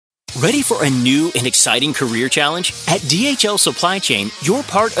Ready for a new and exciting career challenge? At DHL Supply Chain, you're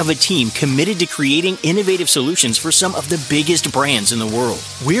part of a team committed to creating innovative solutions for some of the biggest brands in the world.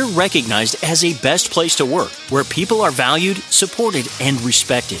 We're recognized as a best place to work, where people are valued, supported, and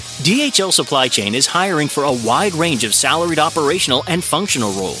respected. DHL Supply Chain is hiring for a wide range of salaried operational and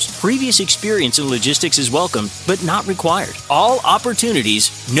functional roles. Previous experience in logistics is welcome, but not required. All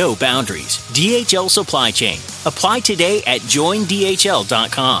opportunities, no boundaries. DHL Supply Chain. Apply today at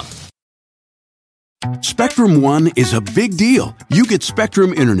joindhl.com. Spectrum One is a big deal. You get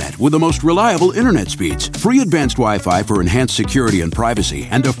Spectrum Internet with the most reliable internet speeds, free advanced Wi-Fi for enhanced security and privacy,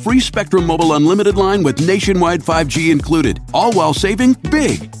 and a free Spectrum Mobile Unlimited line with nationwide 5G included, all while saving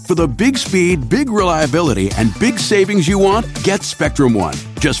big. For the big speed, big reliability, and big savings you want, get Spectrum One.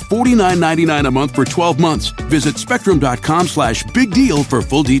 Just $49.99 a month for 12 months. Visit spectrum.com/big deal for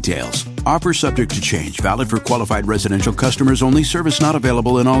full details. Offer subject to change. Valid for qualified residential customers only. Service not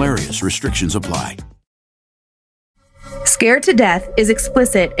available in all areas. Restrictions apply. Scared to Death is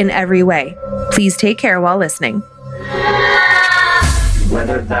explicit in every way. Please take care while listening.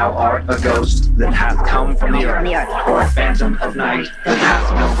 Whether thou art a ghost that hath come from the earth, or a phantom of night that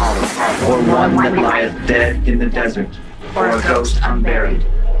hath no home, or one that lieth dead in the desert, or a ghost unburied,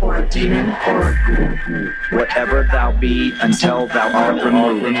 or a demon, or a ghoul, whatever thou be until thou art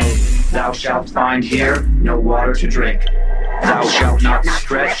removed, thou shalt find here no water to drink. Thou shalt not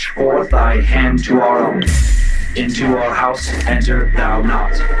stretch forth thy hand to our own. Into our house enter thou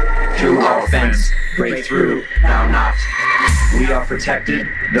not. Through our fence break through thou not. We are protected,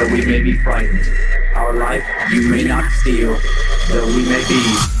 though we may be frightened. Our life you may not steal, though we may be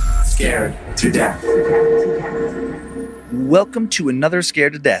scared to death. Welcome to another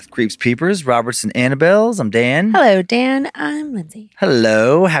Scared to Death. Creeps, Peepers, Roberts, and Annabelles. I'm Dan. Hello, Dan. I'm Lindsay.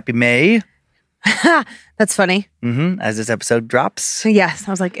 Hello. Happy May. That's funny. As this episode drops. Yes.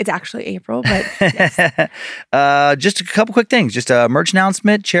 I was like, it's actually April, but yes. Just a couple quick things. Just a merch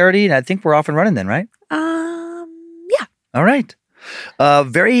announcement, charity, and I think we're off and running then, right? Yeah. All right.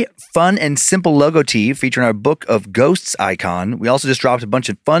 Very fun and simple logo tee featuring our Book of Ghosts icon. We also just dropped a bunch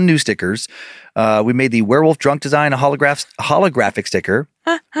of fun new stickers. We made the Werewolf Drunk design, a holographic sticker.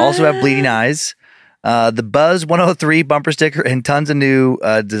 Also have Bleeding Eyes. The Buzz 103 bumper sticker, and tons of new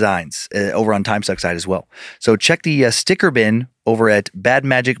designs over on Time Suck site as well. So check the sticker bin over at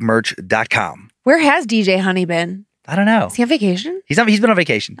badmagicmerch.com. Where has DJ Honey been? I don't know. Is he on vacation? He's been on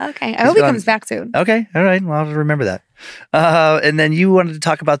vacation. Okay. I hope he comes back soon. Okay. All right. Well, I'll have to remember that. And then you wanted to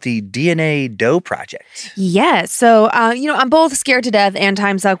talk about the DNA Doe project. Yeah. So, on both Scared to Death and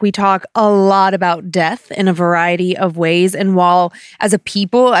Time Suck, we talk a lot about death in a variety of ways. And while as a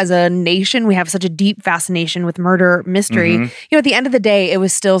people, as a nation, we have such a deep fascination with murder mystery, at the end of the day, it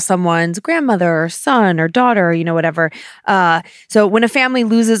was still someone's grandmother or son or daughter, whatever. So when a family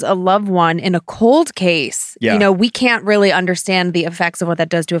loses a loved one in a cold case, we can't really understand the effects of what that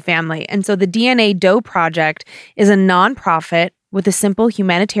does to a family. And so the DNA Doe project is a nonprofit with a simple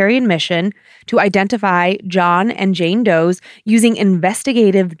humanitarian mission to identify John and Jane Does using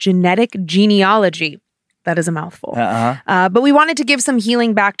investigative genetic genealogy. That is a mouthful. But we wanted to give some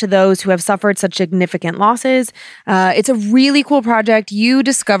healing back to those who have suffered such significant losses. It's a really cool project. You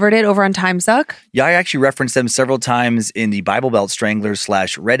discovered it over on Time Suck. Yeah, I actually referenced them several times in the Bible Belt Stranglers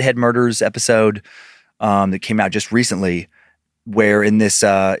 / Redhead Murders episode that came out just recently. Where in this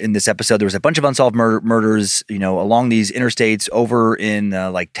episode there was a bunch of unsolved murders, along these interstates over in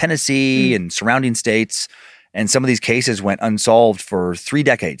like Tennessee and surrounding states, and some of these cases went unsolved for 3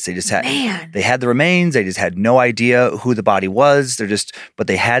 decades. They just had they had the remains, they just had no idea who the body was. But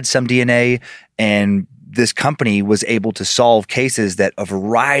they had some DNA, and this company was able to solve cases that a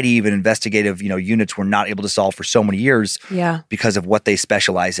variety of investigative units were not able to solve for so many years because of what they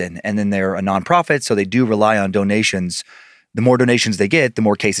specialize in. And then they're a nonprofit, so they do rely on donations. The more donations they get, the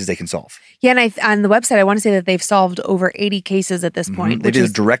more cases they can solve. Yeah, and on the website, I want to say that they've solved over 80 cases at this point. They've either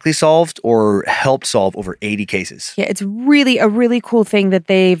directly solved or helped solve over 80 cases. Yeah, it's really a really cool thing that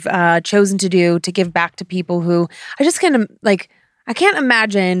they've chosen to do to give back to people who I just kind of I can't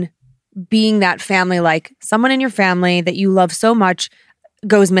imagine being that family, like someone in your family that you love so much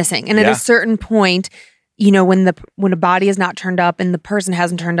goes missing. And at a certain point, when a body is not turned up and the person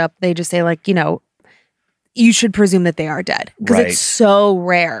hasn't turned up, they just say you should presume that they are dead because it's so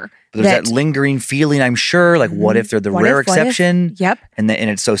rare. But there's that lingering feeling, I'm sure, what if they're the rare exception? Yep. And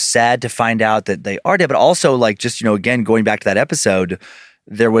it's so sad to find out that they are dead. But also, again, going back to that episode,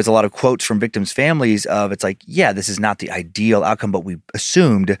 there was a lot of quotes from victims' families of it's this is not the ideal outcome, but we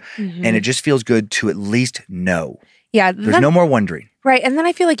assumed. And it just feels good to at least know. Yeah. There's no more wondering. Right. And then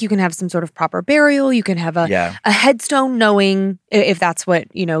I feel like you can have some sort of proper burial. You can have a headstone knowing if that's what,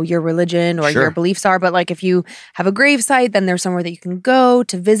 your religion or your beliefs are. But like if you have a gravesite, then there's somewhere that you can go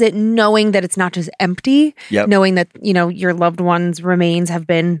to visit knowing that it's not just empty, knowing that, your loved one's remains have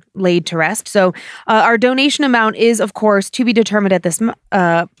been laid to rest. So our donation amount is, of course, to be determined at this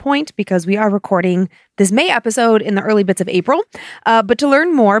point because we are recording this May episode in the early bits of April. But to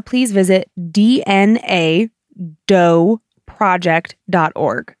learn more, please visit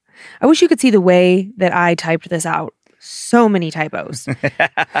DNADoeProject.org. I wish you could see the way that I typed this out. So many typos. It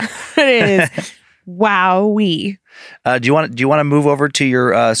is wowee. Do you want to move over to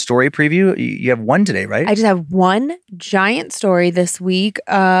your story preview? You have one today, right? I just have one giant story this week.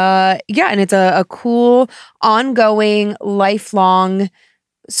 And it's a cool, ongoing, lifelong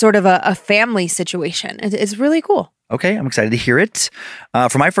sort of a family situation. It's really cool. Okay, I'm excited to hear it.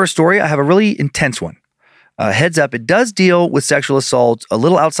 For my first story, I have a really intense one. Heads up, it does deal with sexual assault a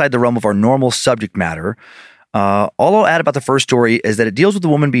little outside the realm of our normal subject matter. All I'll add about the first story is that it deals with a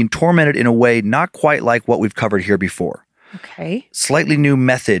woman being tormented in a way not quite like what we've covered here before. Okay. Slightly new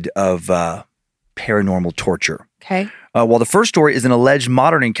method of paranormal torture. Okay. While the first story is an alleged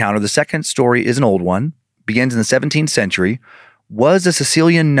modern encounter, the second story is an old one. Begins in the 17th century. Was a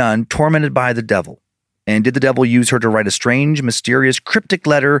Sicilian nun tormented by the devil? And did the devil use her to write a strange, mysterious, cryptic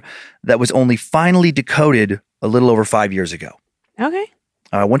letter that was only finally decoded a little over 5 years ago? Okay.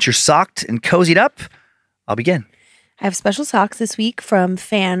 Once you're socked and cozied up, I'll begin. I have special socks this week from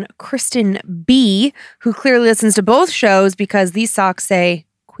fan Kristen B, who clearly listens to both shows because these socks say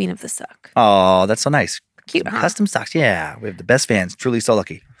Queen of the Sock. Oh, that's so nice. Cute, huh? Custom socks. Yeah, we have the best fans. Truly so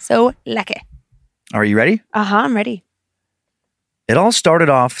lucky. So lucky. Are you ready? I'm ready. It all started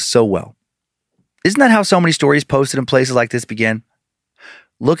off so well. Isn't that how so many stories posted in places like this began?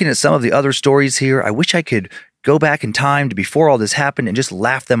 Looking at some of the other stories here, I wish I could go back in time to before all this happened and just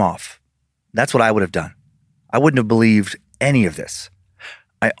laugh them off. That's what I would have done. I wouldn't have believed any of this.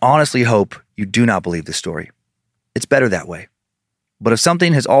 I honestly hope you do not believe this story. It's better that way. But if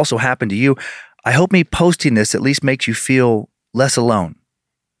something has also happened to you, I hope me posting this at least makes you feel less alone.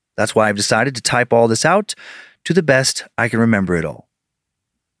 That's why I've decided to type all this out to the best I can remember it all.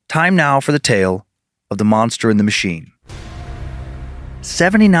 Time now for the tale of the monster in the machine.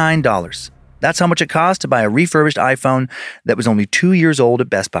 $79. That's how much it cost to buy a refurbished iPhone that was only 2 years old at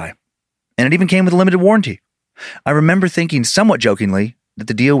Best Buy. And it even came with a limited warranty. I remember thinking somewhat jokingly that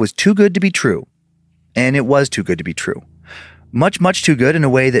the deal was too good to be true. And it was too good to be true. Much, much too good in a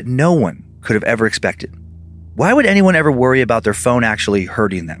way that no one could have ever expected. Why would anyone ever worry about their phone actually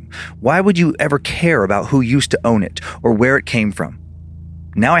hurting them? Why would you ever care about who used to own it or where it came from?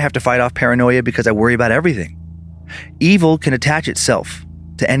 Now I have to fight off paranoia because I worry about everything. Evil can attach itself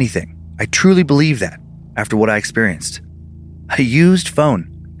to anything. I truly believe that after what I experienced. A used phone.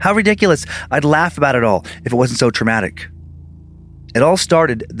 How ridiculous. I'd laugh about it all if it wasn't so traumatic. It all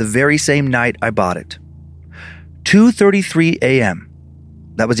started the very same night I bought it. 2:33 a.m.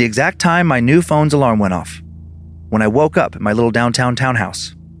 That was the exact time my new phone's alarm went off. When I woke up in my little downtown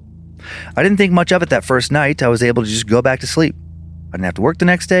townhouse. I didn't think much of it that first night. I was able to just go back to sleep. I didn't have to work the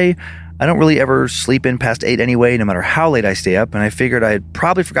next day. I don't really ever sleep in past 8 anyway, no matter how late I stay up, and I figured I had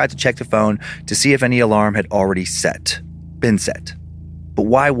probably forgot to check the phone to see if any alarm had already been set. But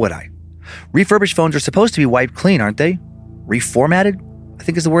why would I? Refurbished phones are supposed to be wiped clean, aren't they? Reformatted, I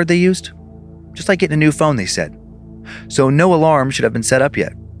think is the word they used. Just like getting a new phone, they said. So no alarm should have been set up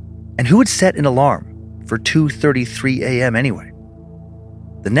yet. And who would set an alarm for 2:33 a.m. anyway?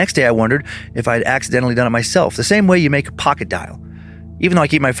 The next day I wondered if I had accidentally done it myself, the same way you make a pocket dial. Even though I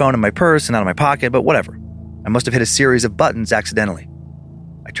keep my phone in my purse and not in my pocket, but whatever. I must have hit a series of buttons accidentally.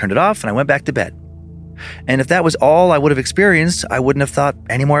 I turned it off and I went back to bed. And if that was all I would have experienced, I wouldn't have thought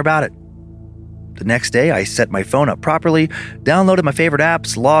any more about it. The next day, I set my phone up properly, downloaded my favorite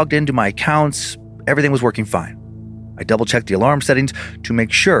apps, logged into my accounts. Everything was working fine. I double-checked the alarm settings to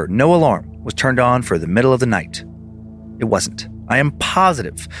make sure no alarm was turned on for the middle of the night. It wasn't. I am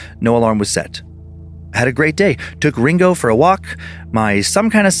positive no alarm was set. I had a great day. Took Ringo for a walk, my some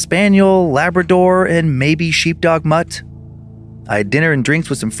kind of spaniel, Labrador, and maybe sheepdog mutt. I had dinner and drinks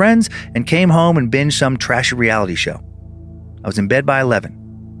with some friends and came home and binged some trashy reality show. I was in bed by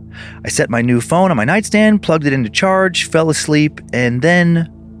 11. I set my new phone on my nightstand, plugged it into charge, fell asleep, and then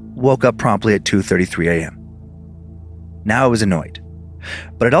woke up promptly at 2:33 a.m. Now I was annoyed.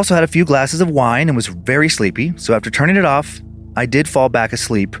 But I'd also had a few glasses of wine and was very sleepy, so after turning it off, I did fall back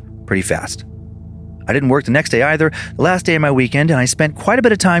asleep pretty fast. I didn't work the next day either, the last day of my weekend, and I spent quite a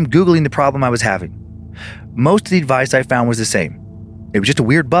bit of time Googling the problem I was having. Most of the advice I found was the same. It was just a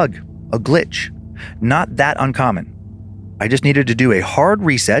weird bug, a glitch. Not that uncommon. I just needed to do a hard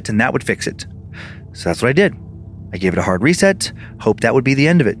reset and that would fix it. So that's what I did. I gave it a hard reset, hoped that would be the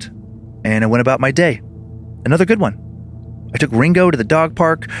end of it. And I went about my day. Another good one. I took Ringo to the dog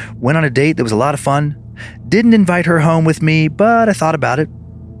park, went on a date that was a lot of fun. Didn't invite her home with me, but I thought about it.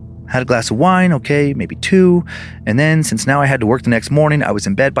 Had a glass of wine, okay, maybe 2. And then, since now I had to work the next morning, I was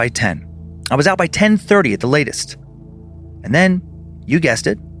in bed by 10. I was out by 10:30 at the latest. And then, you guessed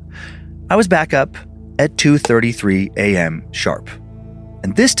it, I was back up at 2:33 a.m. sharp.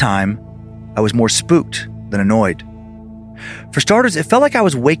 And this time, I was more spooked than annoyed. For starters, it felt like I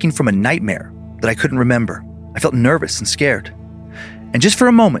was waking from a nightmare that I couldn't remember. I felt nervous and scared. And just for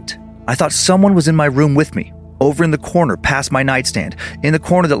a moment, I thought someone was in my room with me, over in the corner past my nightstand, in the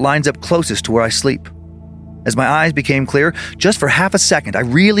corner that lines up closest to where I sleep. As my eyes became clear, just for half a second, I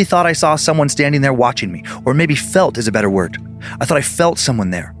really thought I saw someone standing there watching me, or maybe felt is a better word. I thought I felt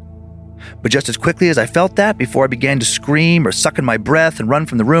someone there. But just as quickly as I felt that, before I began to scream or suck in my breath and run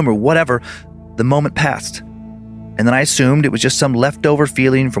from the room or whatever, the moment passed. And then I assumed it was just some leftover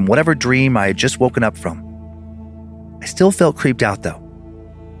feeling from whatever dream I had just woken up from. I still felt creeped out though.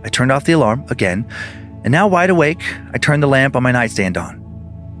 I turned off the alarm again, and now wide awake, I turned the lamp on my nightstand on.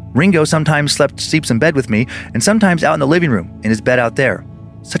 Ringo sometimes sleeps in bed with me, and sometimes out in the living room, in his bed out there.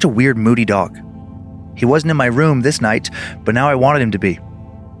 Such a weird, moody dog. He wasn't in my room this night, but now I wanted him to be.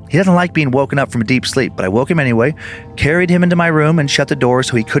 He doesn't like being woken up from a deep sleep, but I woke him anyway, carried him into my room, and shut the door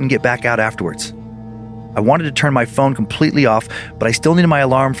so he couldn't get back out afterwards. I wanted to turn my phone completely off, but I still needed my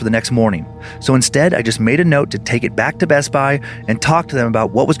alarm for the next morning. So instead, I just made a note to take it back to Best Buy and talk to them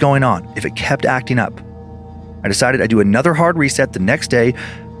about what was going on if it kept acting up. I decided I'd do another hard reset the next day.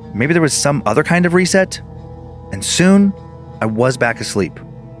 Maybe there was some other kind of reset. And soon, I was back asleep.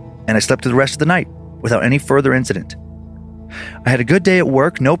 And I slept through the rest of the night without any further incident. I had a good day at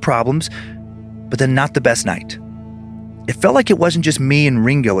work, no problems, but then not the best night. It felt like it wasn't just me and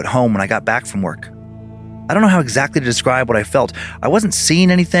Ringo at home when I got back from work. I don't know how exactly to describe what I felt. I wasn't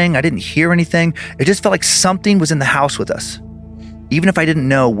seeing anything. I didn't hear anything. It just felt like something was in the house with us, even if I didn't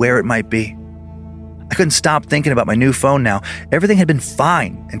know where it might be. I couldn't stop thinking about my new phone now. Everything had been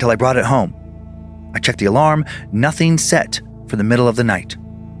fine until I brought it home. I checked the alarm, nothing set for the middle of the night.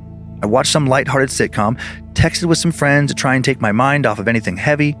 I watched some lighthearted sitcom, texted with some friends to try and take my mind off of anything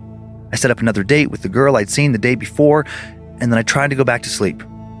heavy. I set up another date with the girl I'd seen the day before, and then I tried to go back to sleep.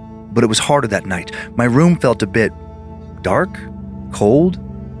 But it was harder that night. My room felt a bit dark, cold.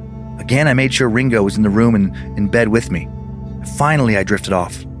 Again, I made sure Ringo was in the room and in bed with me. Finally, I drifted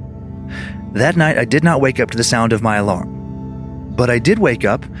off. That night, I did not wake up to the sound of my alarm. But I did wake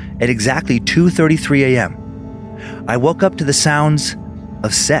up at exactly 2:33 a.m. I woke up to the sounds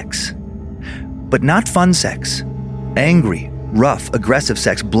of sex. But not fun sex. Angry, rough, aggressive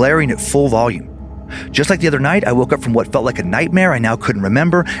sex blaring at full volume. Just like the other night, I woke up from what felt like a nightmare I now couldn't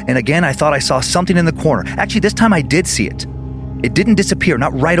remember, and again I thought I saw something in the corner. Actually, this time I did see it. It didn't disappear,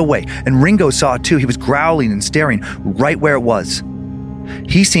 not right away, and Ringo saw it too. He was growling and staring right where it was.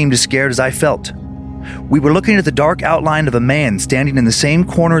 He seemed as scared as I felt. We were looking at the dark outline of a man standing in the same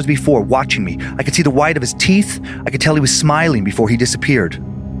corner as before, watching me. I could see the white of his teeth. I could tell he was smiling before he disappeared.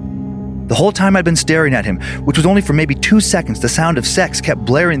 The whole time I'd been staring at him, which was only for maybe 2 seconds, the sound of sex kept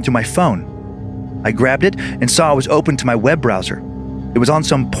blaring through my phone. I grabbed it and saw it was open to my web browser. It was on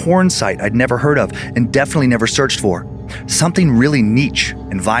some porn site I'd never heard of and definitely never searched for. Something really niche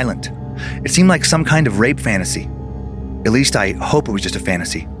and violent. It seemed like some kind of rape fantasy. At least I hope it was just a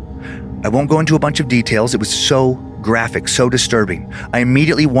fantasy. I won't go into a bunch of details. It was so graphic, so disturbing. I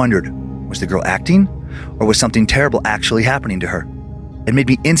immediately wondered, was the girl acting? Or was something terrible actually happening to her? It made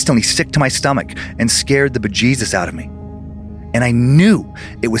me instantly sick to my stomach and scared the bejesus out of me. And I knew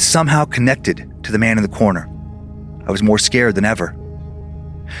it was somehow connected to the man in the corner. I was more scared than ever.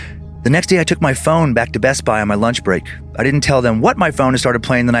 The next day I took my phone back to Best Buy on my lunch break. I didn't tell them what my phone had started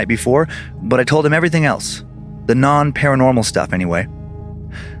playing the night before, but I told them everything else. The non-paranormal stuff anyway.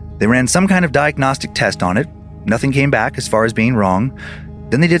 They ran some kind of diagnostic test on it. Nothing came back as far as being wrong.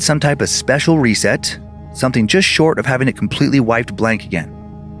 Then they did some type of special reset, something just short of having it completely wiped blank again.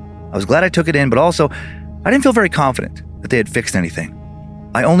 I was glad I took it in, but also I didn't feel very confident that they had fixed anything.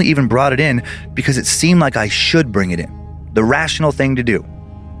 I only even brought it in because it seemed like I should bring it in, the rational thing to do.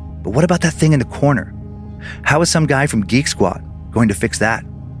 But what about that thing in the corner? How is some guy from Geek Squad going to fix that?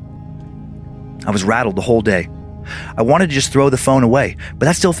 I was rattled the whole day. I wanted to just throw the phone away, but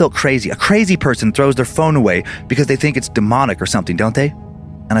that still felt crazy. A crazy person throws their phone away because they think it's demonic or something, don't they?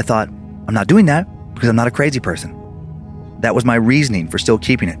 And I thought, I'm not doing that because I'm not a crazy person. That was my reasoning for still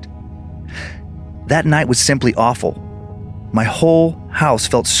keeping it. That night was simply awful. My whole house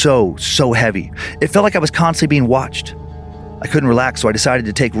felt so heavy. It felt like I was constantly being watched. I couldn't relax, so I decided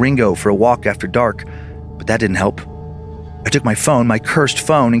to take Ringo for a walk after dark, but that didn't help. I took my phone, my cursed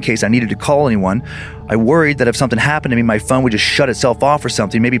phone, in case I needed to call anyone. I worried that if something happened to me, my phone would just shut itself off or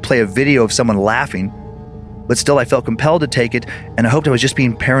something, maybe play a video of someone laughing. But still, I felt compelled to take it, and I hoped I was just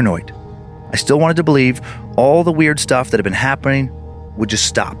being paranoid. I still wanted to believe all the weird stuff that had been happening would just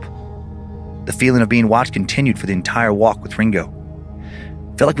stop. The feeling of being watched continued for the entire walk with Ringo.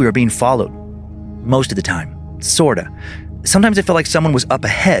 It felt like we were being followed. Most of the time. Sorta. Sometimes it felt like someone was up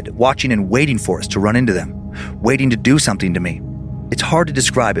ahead, watching and waiting for us to run into them, waiting to do something to me. It's hard to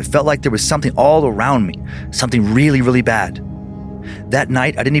describe. It felt like there was something all around me, something really, really bad. That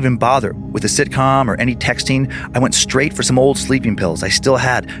night, I didn't even bother with a sitcom or any texting. I went straight for some old sleeping pills I still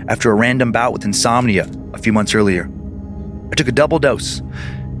had after a random bout with insomnia a few months earlier. I took a double dose,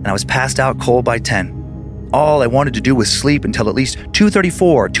 and I was passed out cold by 10. All I wanted to do was sleep until at least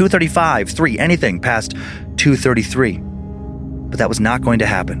 2:34, 2:35, 3, anything past 2:33. But that was not going to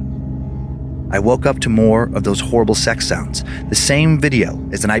happen. I woke up to more of those horrible sex sounds, the same video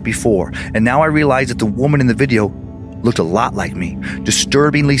as the night before, and now I realized that the woman in the video looked a lot like me,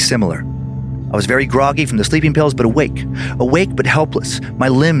 disturbingly similar. I was very groggy from the sleeping pills, but awake but helpless. My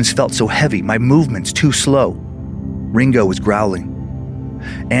limbs felt so heavy, my movements too slow. Ringo was growling,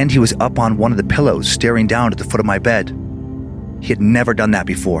 and he was up on one of the pillows, staring down at the foot of my bed. He had never done that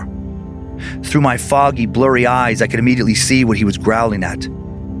before. Through my foggy, blurry eyes, I could immediately see what he was growling at.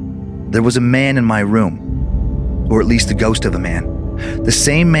 There was a man in my room, or at least the ghost of a man. The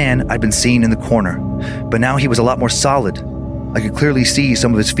same man I'd been seeing in the corner, but now he was a lot more solid. I could clearly see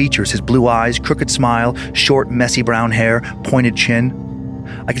some of his features, his blue eyes, crooked smile, short, messy brown hair, pointed chin.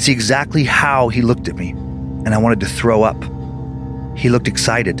 I could see exactly how he looked at me, and I wanted to throw up. He looked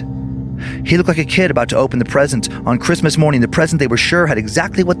excited. He looked like a kid about to open the present on Christmas morning, the present they were sure had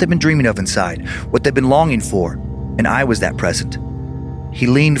exactly what they'd been dreaming of inside, what they'd been longing for, and I was that present. He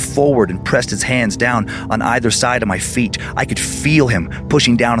leaned forward and pressed his hands down on either side of my feet. I could feel him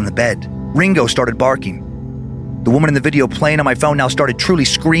pushing down on the bed. Ringo started barking. The woman in the video playing on my phone now started truly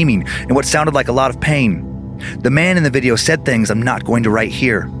screaming in what sounded like a lot of pain. The man in the video said things I'm not going to write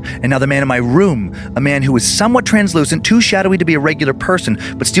here. And now the man in my room, a man who was somewhat translucent, too shadowy to be a regular person,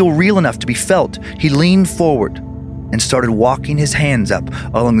 but still real enough to be felt, he leaned forward and started walking his hands up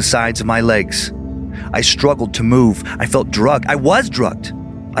along the sides of my legs. I struggled to move. I felt drugged. I was drugged.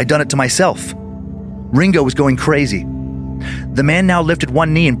 I'd done it to myself. Ringo was going crazy. The man now lifted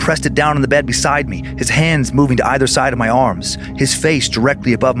one knee and pressed it down on the bed beside me, his hands moving to either side of my arms, his face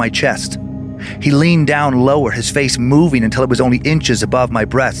directly above my chest. He leaned down lower, his face moving until it was only inches above my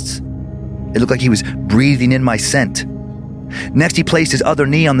breasts. It looked like he was breathing in my scent. Next, he placed his other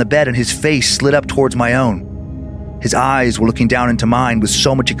knee on the bed and his face slid up towards my own. His eyes were looking down into mine with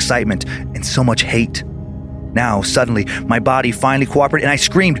so much excitement and so much hate. Now, suddenly, my body finally cooperated and I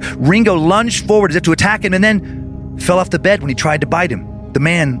screamed. Ringo lunged forward as if to attack him and then fell off the bed when he tried to bite him. The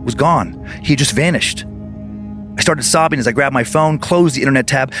man was gone. He had just vanished. I started sobbing as I grabbed my phone, closed the internet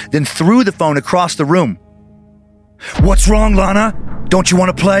tab, then threw the phone across the room. "What's wrong, Lana? Don't you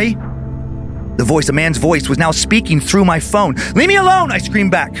want to play?" A man's voice, was now speaking through my phone. "Leave me alone," I screamed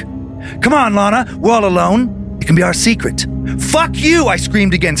back. "Come on, Lana, we're all alone. It can be our secret." "Fuck you," I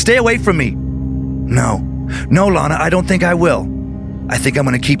screamed again. "Stay away from me." No, Lana, I don't think I will. I think I'm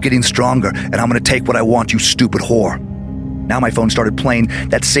going to keep getting stronger, and I'm going to take what I want, you stupid whore." Now my phone started playing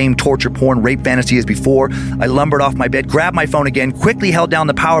that same torture porn rape fantasy as before. I lumbered off my bed, grabbed my phone again, quickly held down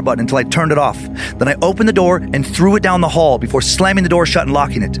the power button until I turned it off. Then I opened the door and threw it down the hall before slamming the door shut and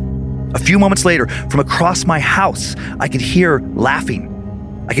locking it. A few moments later, from across my house, I could hear laughing.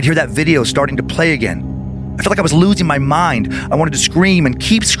 I could hear that video starting to play again. I felt like I was losing my mind. I wanted to scream and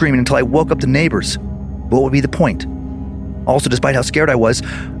keep screaming until I woke up the neighbors. But what would be the point? Also, despite how scared I was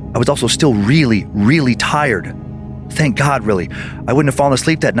also still really, really tired. Thank God, really. I wouldn't have fallen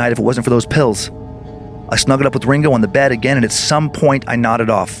asleep that night if it wasn't for those pills. I snuggled up with Ringo on the bed again, and at some point I nodded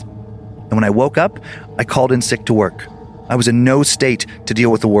off. And when I woke up, I called in sick to work. I was in no state to deal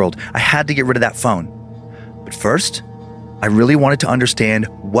with the world. I had to get rid of that phone. But first, I really wanted to understand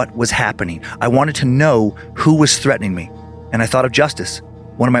what was happening. I wanted to know who was threatening me. And I thought of Justice,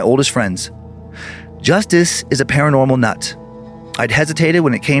 one of my oldest friends. Justice is a paranormal nut. I'd hesitated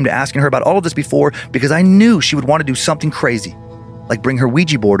when it came to asking her about all of this before because I knew she would want to do something crazy, like bring her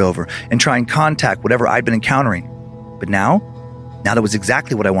Ouija board over and try and contact whatever I'd been encountering. But now that was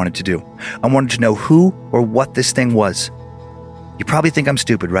exactly what I wanted to do. I wanted to know who or what this thing was. You probably think I'm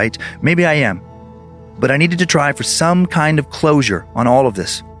stupid, right? Maybe I am. But I needed to try for some kind of closure on all of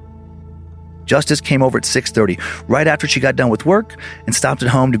this. Justice came over at 6:30, right after she got done with work, and stopped at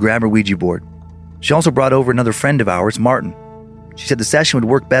home to grab her Ouija board. She also brought over another friend of ours, Martin. She said the session would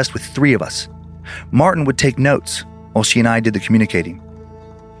work best with 3 of us. Martin would take notes while she and I did the communicating.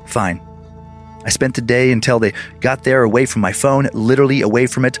 Fine. I spent the day until they got there away from my phone, literally away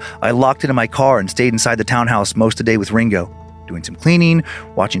from it. I locked it in my car and stayed inside the townhouse most of the day with Ringo, doing some cleaning,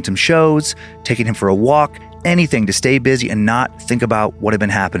 watching some shows, taking him for a walk, anything to stay busy and not think about what had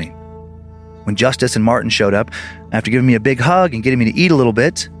been happening. When Justice and Martin showed up, after giving me a big hug and getting me to eat a little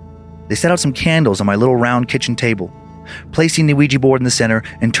bit, they set out some candles on my little round kitchen table, placing the Ouija board in the center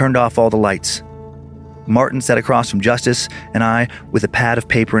and turned off all the lights. Martin sat across from Justice and I with a pad of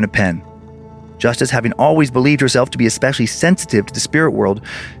paper and a pen. Justice, having always believed herself to be especially sensitive to the spirit world,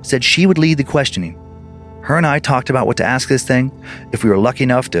 said she would lead the questioning. Her and I talked about what to ask this thing, if we were lucky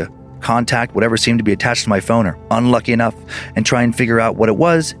enough to contact whatever seemed to be attached to my phone, or unlucky enough, and try and figure out what it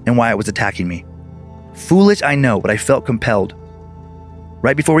was and why it was attacking me. Foolish, I know, but I felt compelled.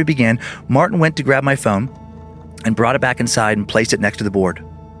 Right before we began, Martin went to grab my phone and brought it back inside and placed it next to the board.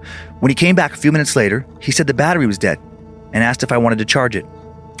 When he came back a few minutes later, he said the battery was dead and asked if I wanted to charge it.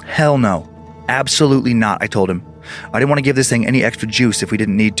 Hell no. Absolutely not, I told him. I didn't want to give this thing any extra juice if we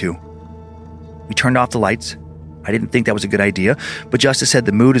didn't need to. We turned off the lights. I didn't think that was a good idea, but Justice said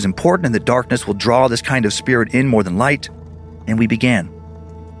the mood is important and the darkness will draw this kind of spirit in more than light, and we began.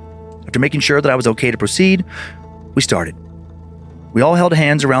 After making sure that I was okay to proceed, we started. We all held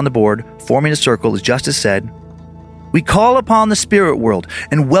hands around the board, forming a circle as Justice said, "We call upon the spirit world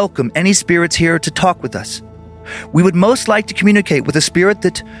and welcome any spirits here to talk with us. We would most like to communicate with a spirit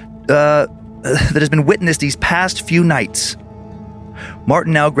that has been witnessed these past few nights."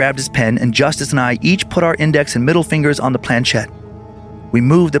 Martin now grabbed his pen, and Justice and I each put our index and middle fingers on the planchette. We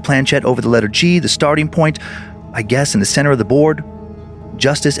moved the planchette over the letter G, the starting point, I guess in the center of the board.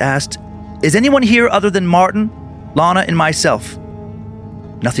 Justice asked, "Is anyone here other than Martin, Lana, and myself?"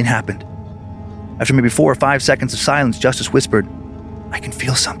 Nothing happened. After maybe 4 or 5 seconds of silence, Justice whispered, "I can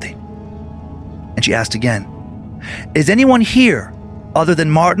feel something." And she asked again, "Is anyone here other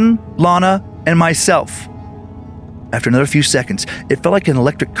than Martin, Lana, and myself?" After another few seconds, it felt like an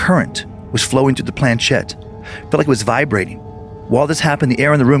electric current was flowing through the planchette. It felt like it was vibrating. While this happened, the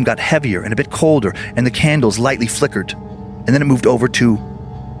air in the room got heavier and a bit colder, and the candles lightly flickered. And then it moved over to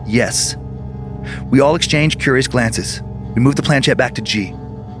yes. We all exchanged curious glances. We moved the planchette back to G,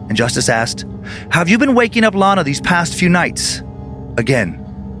 and Justice asked, "Have you been waking up Lana these past few nights?" Again,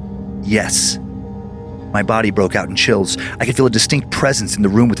 yes. My body broke out in chills. I could feel a distinct presence in the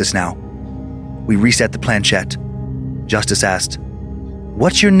room with us now. We reset the planchette. Justice asked,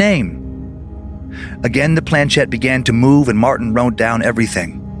 "What's your name?" Again, the planchette began to move and Martin wrote down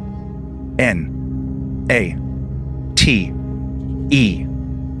everything. N-A-T-E.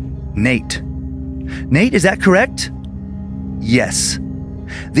 Nate. Nate, is that correct? Yes.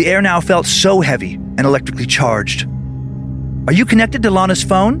 The air now felt so heavy and electrically charged. Are you connected to Lana's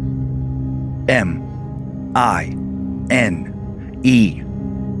phone? M-I-N-E.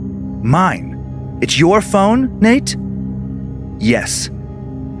 Mine. It's your phone, Nate? Yes.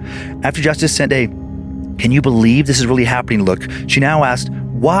 After Justice sent a, "Can you believe this is really happening" look, she now asked,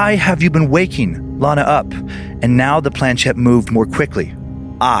 "Why have you been waking Lana up?" And now the planchette moved more quickly.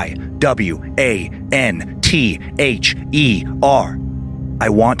 I-W-A-N-T-H-E-R. I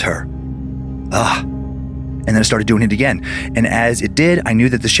want her. Ugh. And then it started doing it again. And as it did, I knew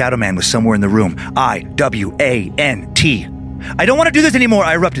that the Shadow Man was somewhere in the room. I-W-A-N-T. "I don't want to do this anymore,"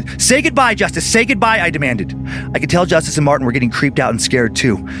 I erupted. "Say goodbye, Justice. Say goodbye," I demanded. I could tell Justice and Martin were getting creeped out and scared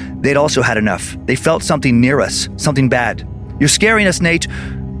too. They'd also had enough. They felt something near us, something bad. "You're scaring us, Nate.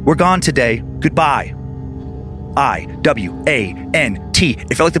 We're gone today. Goodbye." I-W-A-N-T.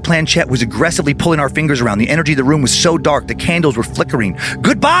 It felt like the planchette was aggressively pulling our fingers around. The energy of the room was so dark, the candles were flickering.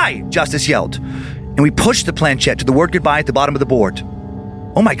 "Goodbye!" Justice yelled. And we pushed the planchette to the word goodbye at the bottom of the board.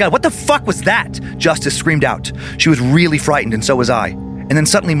 "Oh my God, what the fuck was that?" Justice screamed out. She was really frightened, and so was I. And then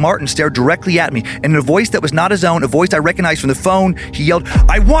suddenly Martin stared directly at me, and in a voice that was not his own, a voice I recognized from the phone, he yelled,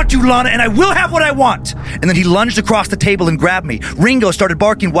 "I want you, Lana, and I will have what I want!" And then he lunged across the table and grabbed me. Ringo started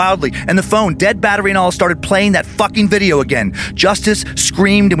barking wildly, and the phone, dead battery and all, started playing that fucking video again. Justice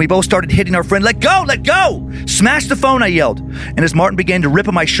screamed, and we both started hitting our friend. "Let go! Let go! Smash the phone!" I yelled. And as Martin began to rip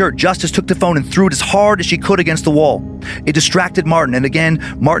at my shirt, Justice took the phone and threw it as hard as she could against the wall. It distracted Martin, and again,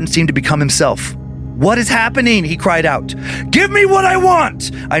 Martin seemed to become himself. "What is happening?" he cried out. "Give me what I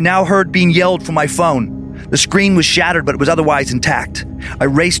want!" I now heard being yelled from my phone. The screen was shattered, but it was otherwise intact. I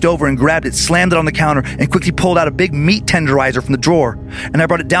raced over and grabbed it, slammed it on the counter, and quickly pulled out a big meat tenderizer from the drawer. And I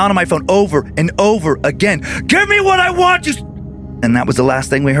brought it down on my phone over and over again. "Give me what I want, you..." And that was the last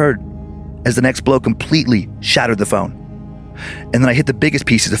thing we heard, as the next blow completely shattered the phone. And then I hit the biggest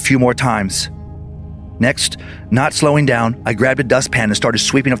pieces a few more times. Next, not slowing down, I grabbed a dustpan and started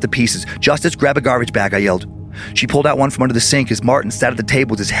sweeping off the pieces. Justice, grab a garbage bag, I yelled. She pulled out one from under the sink as Martin sat at the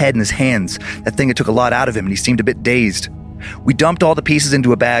table with his head in his hands. That thing had took a lot out of him and he seemed a bit dazed. We dumped all the pieces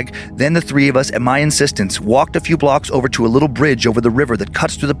into a bag. Then the three of us, at my insistence, walked a few blocks over to a little bridge over the river that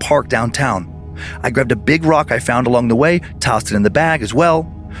cuts through the park downtown. I grabbed a big rock I found along the way, tossed it in the bag as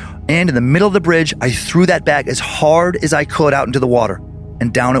well. And in the middle of the bridge, I threw that bag as hard as I could out into the water.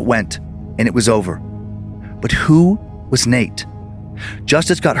 And down it went. And it was over. But who was Nate?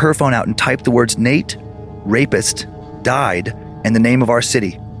 Justice got her phone out and typed the words Nate, rapist, died, and the name of our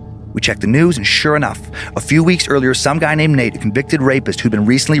city. We checked the news, and sure enough, a few weeks earlier, some guy named Nate, a convicted rapist who'd been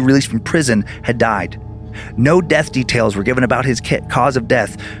recently released from prison, had died. No death details were given about his cause of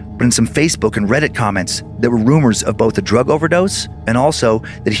death, but in some Facebook and Reddit comments, there were rumors of both a drug overdose and also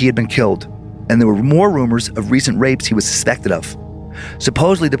that he had been killed. And there were more rumors of recent rapes he was suspected of.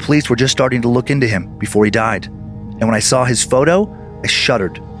 Supposedly, the police were just starting to look into him before he died. And when I saw his photo, I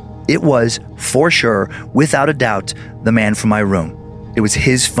shuddered. It was, for sure, without a doubt, the man from my room. It was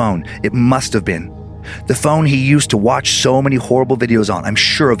his phone. It must have been. The phone he used to watch so many horrible videos on, I'm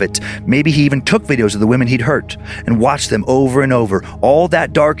sure of it. Maybe he even took videos of the women he'd hurt and watched them over and over. All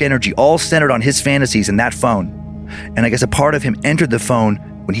that dark energy, all centered on his fantasies in that phone. And I guess a part of him entered the phone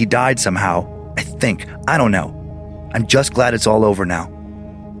when he died somehow. I think. I don't know. I'm just glad it's all over now.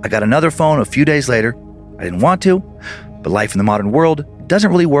 I got another phone a few days later. I didn't want to, but life in the modern world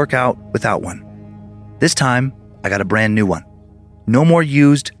doesn't really work out without one. This time, I got a brand new one. No more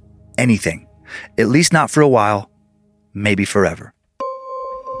used anything. At least not for a while. Maybe forever.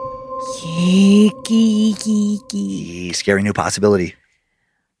 Scary new possibility.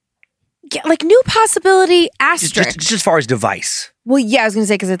 Yeah, like new possibility asterisk. Just as far as device. Well, yeah, I was going to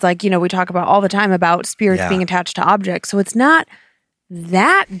say, because it's like, we talk about all the time about spirits being attached to objects. So it's not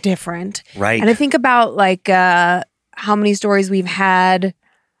that different. Right. And I think about like how many stories we've had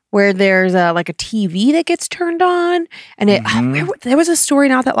where there's a TV that gets turned on, and there was a story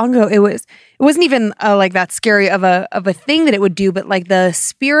not that long ago. It wasn't even like that scary of a thing that it would do, but like the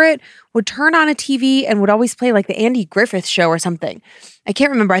spirit would turn on a TV and would always play like the Andy Griffith Show or something. I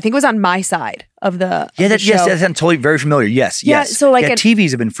can't remember. I think it was on my side of the show. Yes, I'm totally very familiar. Yes. So like TVs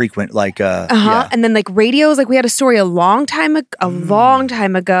have been frequent. Like and then like radios. Like we had a story a long time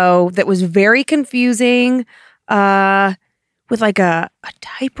ago that was very confusing. With like a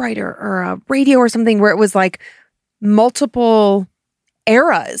typewriter or a radio or something where it was like multiple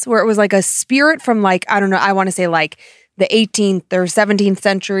eras, where it was like a spirit from like, I don't know, I want to say like the 18th or 17th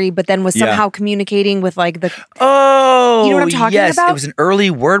century, but then was somehow communicating with like the... Oh, you know what I'm talking yes, about? It was an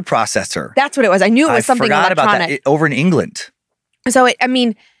early word processor. That's what it was. I knew it was something electronic. I forgot about that. Over in England. So,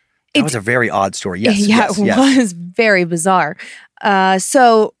 that was a very odd story. Yes, it was very bizarre. I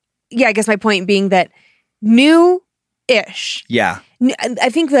guess my point being that new-ish. Yeah. I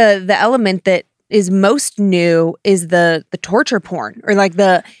think the element that is most new is the torture porn, or like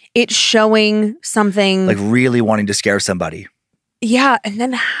it's showing something like really wanting to scare somebody. Yeah, and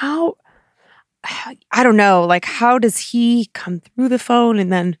then I don't know, like how does he come through the phone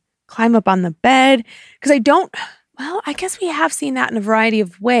and then climb up on the bed? Because I guess we have seen that in a variety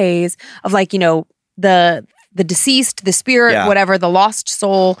of ways of like, the deceased, the spirit, whatever, the lost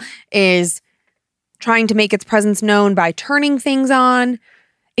soul is trying to make its presence known by turning things on.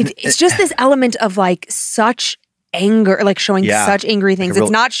 It's just this element of like such anger, like showing such angry things.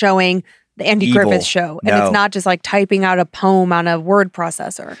 It's not showing the Andy Griffith Show. And it's not just like typing out a poem on a word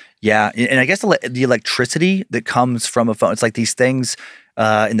processor. Yeah. And I guess the electricity that comes from a phone, it's like these things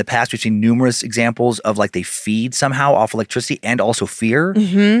in the past, we've seen numerous examples of like they feed somehow off electricity and also fear.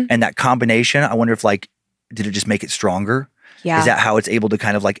 Mm-hmm. And that combination, I wonder if like, did it just make it stronger? Yeah. Is that how it's able to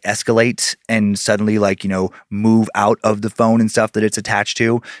kind of like escalate and suddenly like, move out of the phone and stuff that it's attached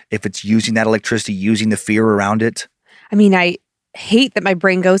to? If it's using that electricity, using the fear around it? I mean, I hate that my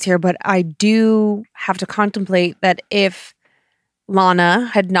brain goes here, but I do have to contemplate that if Lana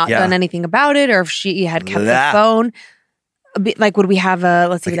had not done anything about it, or if she had kept the phone, like would we have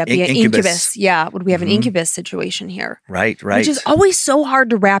let's see, would that be an incubus? Yeah. Would we have an incubus situation here? Right. Which is always so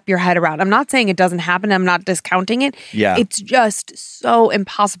hard to wrap your head around. I'm not saying it doesn't happen. I'm not discounting it. Yeah. It's just so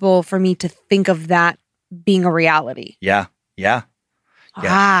impossible for me to think of that being a reality. Yeah.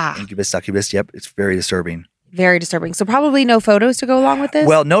 Incubus, succubus. Yep. It's very disturbing. Very disturbing. So probably no photos to go along with this?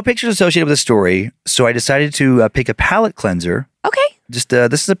 Well, no pictures associated with the story. So I decided to pick a palate cleanser. Okay. Just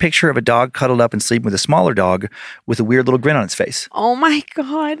this is a picture of a dog cuddled up and sleeping with a smaller dog with a weird little grin on its face. Oh my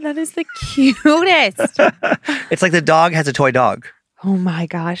God, that is the cutest. It's like the dog has a toy dog. Oh my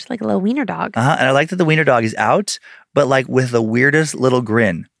gosh, like a little wiener dog. And I like that the wiener dog is out, but like with the weirdest little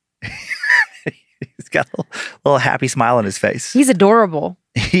grin. He's got a little happy smile on his face. He's adorable.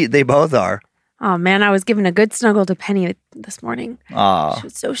 They both are. Oh man, I was giving a good snuggle to Penny this morning. Aw. She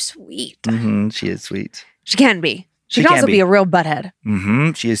was so sweet. She is sweet. She can be. She She can can also be. be a real butthead.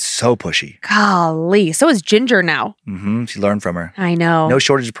 She is so pushy. Golly. So is Ginger now. She learned from her. I know. No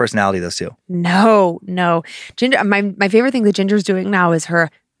shortage of personality, those two. No. Ginger, my favorite thing that Ginger's doing now is her,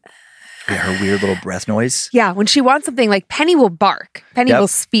 Yeah, her weird little breath noise. yeah, when she wants something, like Penny will bark. Penny Yep. will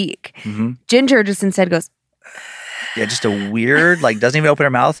speak. Ginger just instead goes, Yeah, just a weird, like doesn't even open her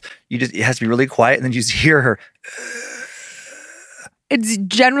mouth. It has to be really quiet, and then you just hear her. it's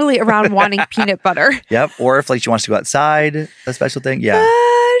generally around wanting peanut butter. Yep. Or if like she wants to go outside, a special thing. Yeah.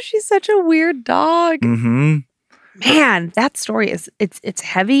 She's such a weird dog. Man, that story is it's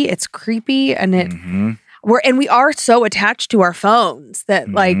heavy, it's creepy, and we are so attached to our phones that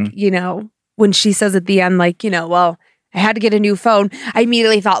like, when she says at the end, like, well, I had to get a new phone. I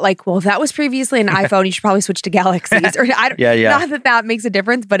immediately thought like, well, if that was previously an iPhone, you should probably switch to Galaxies. Or I don't, Yeah. Not that makes a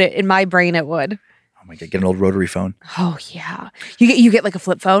difference, but in my brain it would. Oh my God, get an old rotary phone. Oh yeah, you get like a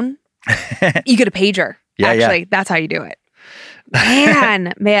flip phone. You get a pager. Yeah. Actually, that's how you do it.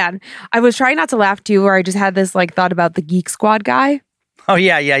 Man. I was trying not to laugh too, where I just had this like thought about the Geek Squad guy. Oh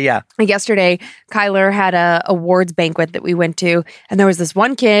yeah. Like yesterday, Kyler had a awards banquet that we went to, and there was this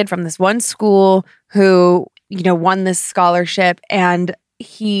one kid from this one school who, won this scholarship, and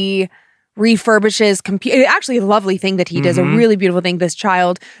he refurbishes actually a lovely thing that he does, a really beautiful thing. This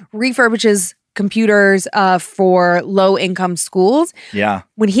child refurbishes computers for low-income schools. Yeah.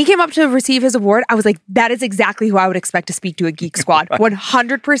 When he came up to receive his award, I was like, that is exactly who I would expect to speak to a Geek Squad.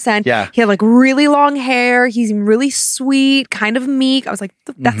 100%. Yeah. He had like really long hair. He's really sweet, kind of meek. I was like,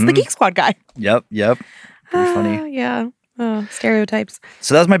 that's the Geek Squad guy. Yep. Pretty funny. Yeah. Stereotypes.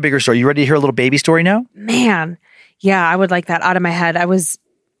 So that was my bigger story. You ready to hear a little baby story now? Man. Yeah, I would like that out of my head. I was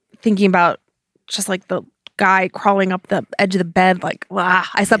thinking about just like the guy crawling up the edge of the bed. Like,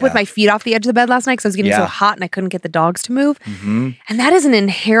 I slept with my feet off the edge of the bed last night because I was getting so hot and I couldn't get the dogs to move. And that is an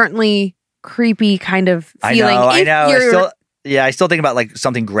inherently creepy kind of feeling. I know. I still think about like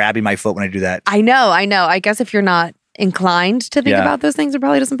something grabbing my foot when I do that. I know. I guess if you're not inclined to think about those things, it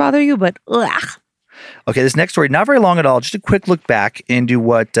probably doesn't bother you, but Okay, this next story, not very long at all. Just a quick look back into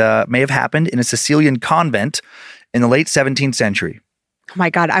what may have happened in a Sicilian convent in the late 17th century. Oh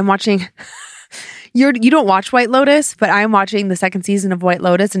my God, I'm watching... You don't watch White Lotus, but I'm watching the second season of White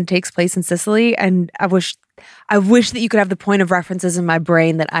Lotus, and it takes place in Sicily. And I wish that you could have the point of references in my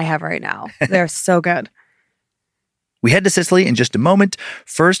brain that I have right now. They're so good. We head to Sicily in just a moment.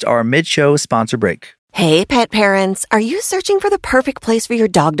 First, our mid-show sponsor break. Hey, pet parents, are you searching for the perfect place for your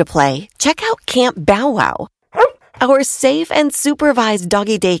dog to play? Check out Camp Bow Wow. Our safe and supervised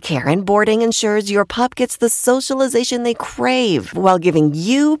doggy daycare and boarding ensures your pup gets the socialization they crave while giving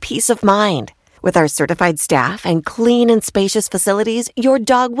you peace of mind. With our certified staff and clean and spacious facilities, your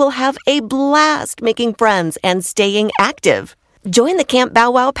dog will have a blast making friends and staying active. Join the Camp Bow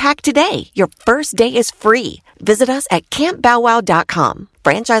Wow pack today. Your first day is free. Visit us at campbowwow.com.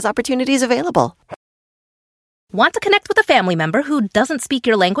 Franchise opportunities available. Want to connect with a family member who doesn't speak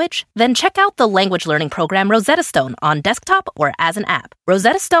your language? Then check out the language learning program Rosetta Stone on desktop or as an app.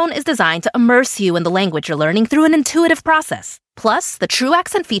 Rosetta Stone is designed to immerse you in the language you're learning through an intuitive process. Plus, the True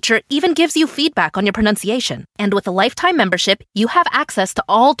Accent feature even gives you feedback on your pronunciation. And with a lifetime membership, you have access to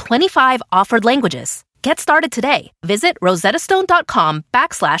all 25 offered languages. Get started today. Visit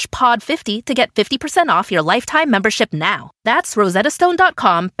rosettastone.com/pod50 to get 50% off your lifetime membership now. That's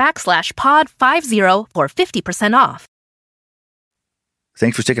rosettastone.com/pod50 for 50% off.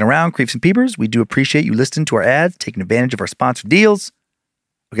 Thanks for sticking around, Creeps and Peepers. We do appreciate you listening to our ads, taking advantage of our sponsored deals.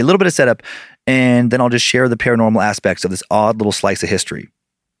 Okay, a little bit of setup, and then I'll just share the paranormal aspects of this odd little slice of history.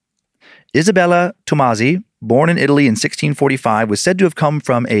 Isabella Tomasi, born in Italy in 1645, was said to have come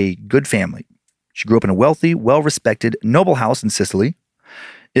from a good family. She grew up in a wealthy, well-respected, noble house in Sicily.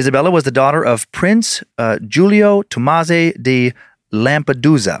 Isabella was the daughter of Prince Giulio Tomasi di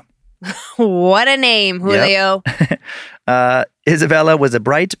Lampedusa. What a name, Julio. Yep. Isabella was a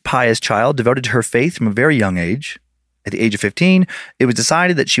bright, pious child devoted to her faith from a very young age. At the age of 15, it was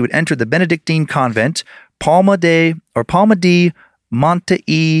decided that she would enter the Benedictine convent Palma di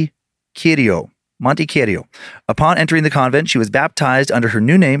Monte Chirio. Upon entering the convent, she was baptized under her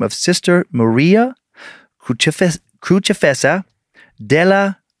new name of Sister Maria Crucifessa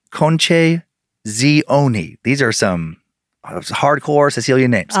della Concezione. These are some hardcore Sicilian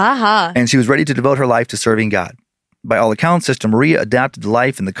names. And she was ready to devote her life to serving God. By all accounts, Sister Maria adapted to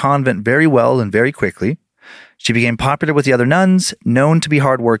life in the convent very well and very quickly. She became popular with the other nuns, known to be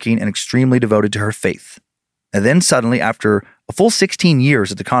hardworking and extremely devoted to her faith. And then suddenly, after a full 16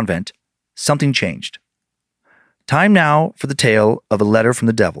 years at the convent, something changed. Time now for the tale of a letter from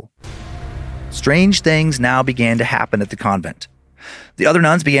the devil. Strange things now began to happen at the convent. The other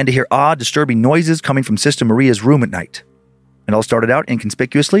nuns began to hear odd, disturbing noises coming from Sister Maria's room at night. It all started out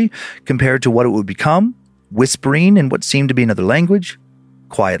inconspicuously compared to what it would become, whispering in what seemed to be another language,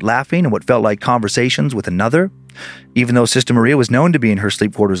 quiet laughing in what felt like conversations with another, even though Sister Maria was known to be in her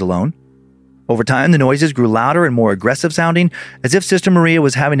sleep quarters alone. Over time, the noises grew louder and more aggressive sounding, as if Sister Maria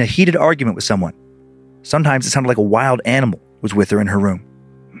was having a heated argument with someone. Sometimes it sounded like a wild animal was with her in her room.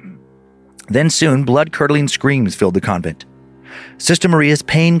 Then soon, blood-curdling screams filled the convent. Sister Maria's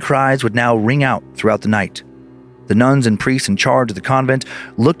pain cries would now ring out throughout the night. The nuns and priests in charge of the convent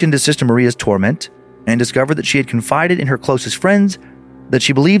looked into Sister Maria's torment and discovered that she had confided in her closest friends that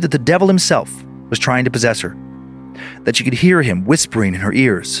she believed that the devil himself was trying to possess her, that she could hear him whispering in her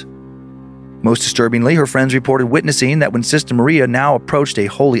ears. Most disturbingly, her friends reported witnessing that when Sister Maria now approached a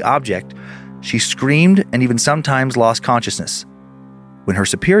holy object, she screamed and even sometimes lost consciousness. When her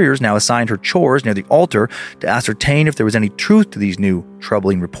superiors now assigned her chores near the altar to ascertain if there was any truth to these new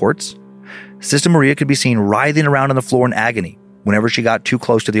troubling reports, Sister Maria could be seen writhing around on the floor in agony whenever she got too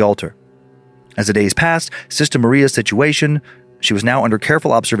close to the altar. As the days passed, Sister Maria's situation, she was now under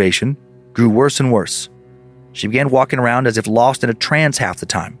careful observation, grew worse and worse. She began walking around as if lost in a trance half the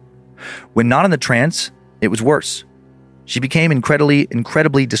time. When not in the trance, it was worse. She became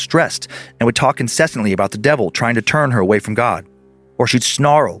incredibly distressed and would talk incessantly about the devil trying to turn her away from God. Or she'd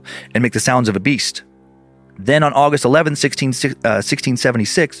snarl and make the sounds of a beast. Then on August 11,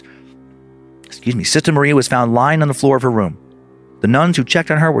 1676, Sister Maria was found lying on the floor of her room. The nuns who checked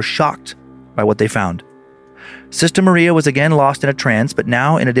on her were shocked by what they found. Sister Maria was again lost in a trance, but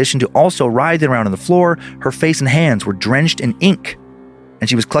now, in addition to also writhing around on the floor, her face and hands were drenched in ink, and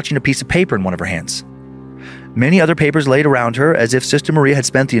she was clutching a piece of paper in one of her hands. Many other papers laid around her as if Sister Maria had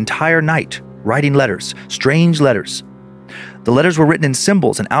spent the entire night writing letters, strange letters. The letters were written in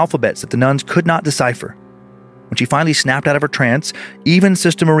symbols and alphabets that the nuns could not decipher. When she finally snapped out of her trance, even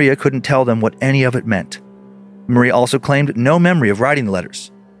Sister Maria couldn't tell them what any of it meant. Maria also claimed no memory of writing the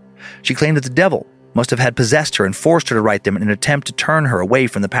letters. She claimed that the devil must have had possessed her and forced her to write them in an attempt to turn her away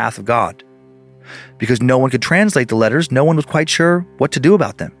from the path of God. Because no one could translate the letters, no one was quite sure what to do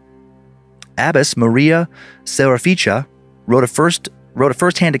about them. Abbess Maria Serafica wrote a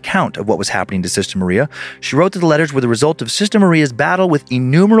first-hand account of what was happening to Sister Maria. She wrote that the letters were the result of Sister Maria's battle with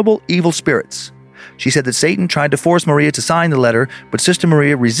innumerable evil spirits. She said that Satan tried to force Maria to sign the letter, but Sister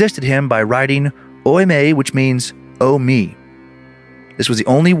Maria resisted him by writing Oime, which means, "Oh me." This was the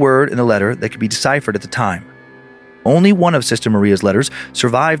only word in the letter that could be deciphered at the time. Only one of Sister Maria's letters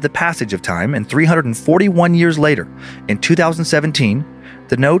survived the passage of time, and 341 years later, in 2017,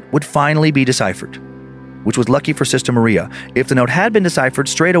 the note would finally be deciphered, which was lucky for Sister Maria. If the note had been deciphered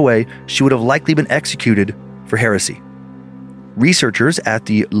straight away, she would have likely been executed for heresy. Researchers at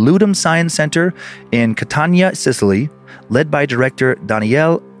the Ludum Science Center in Catania, Sicily, led by director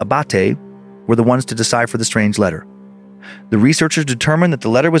Daniele Abate, were the ones to decipher the strange letter. The researchers determined that the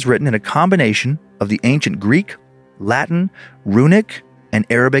letter was written in a combination of the ancient Greek, Latin, Runic, and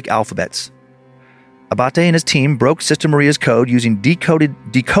Arabic alphabets. Abate and his team broke Sister Maria's code using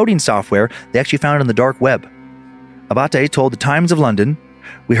decoding software they actually found on the dark web. Abate told the Times of London,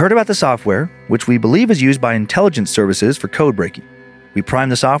 "We heard about the software, which we believe is used by intelligence services for code breaking. We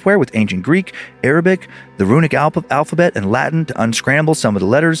primed the software with ancient Greek, Arabic, the Runic alphabet, and Latin to unscramble some of the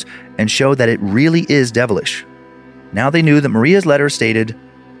letters and show that it really is devilish." Now they knew that Maria's letter stated,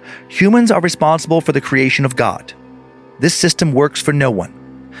 "Humans are responsible for the creation of God. This system works for no one.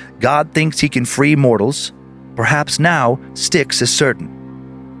 God thinks he can free mortals. Perhaps now Styx is certain.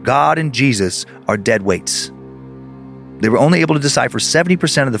 God and Jesus are dead weights." They were only able to decipher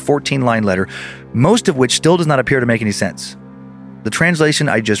 70% of the 14-line letter, most of which still does not appear to make any sense. The translation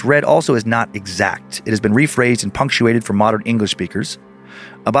I just read also is not exact. It has been rephrased and punctuated for modern English speakers.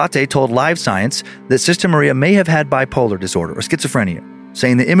 Abate told Live Science that Sister Maria may have had bipolar disorder or schizophrenia,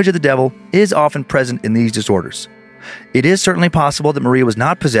 saying the image of the devil is often present in these disorders. It is certainly possible that Maria was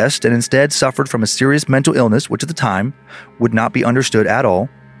not possessed and instead suffered from a serious mental illness, which at the time would not be understood at all,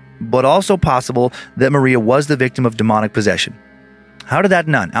 but also possible that Maria was the victim of demonic possession. How did that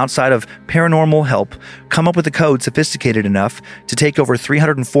nun, outside of paranormal help, come up with a code sophisticated enough to take over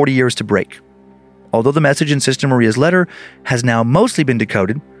 340 years to break? Although the message in Sister Maria's letter has now mostly been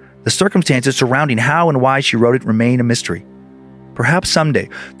decoded, the circumstances surrounding how and why she wrote it remain a mystery. Perhaps someday,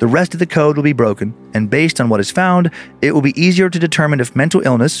 the rest of the code will be broken, and based on what is found, it will be easier to determine if mental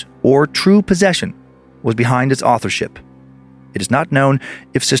illness or true possession was behind its authorship. It is not known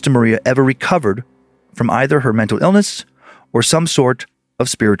if Sister Maria ever recovered from either her mental illness or some sort of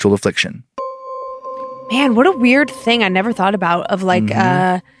spiritual affliction. Man, what a weird thing I never thought about of like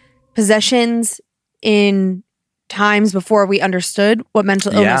possessions in times before we understood what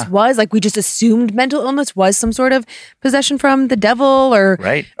mental illness was. Like we just assumed mental illness was some sort of possession from the devil or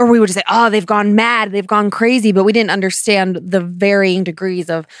we would just say, oh, they've gone mad, they've gone crazy, but we didn't understand the varying degrees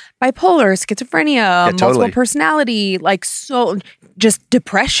of bipolar, schizophrenia, multiple personality, like so just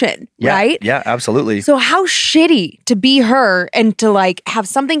depression, right? Yeah, absolutely. So how shitty to be her and to like have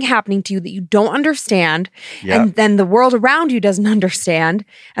something happening to you that you don't understand and then the world around you doesn't understand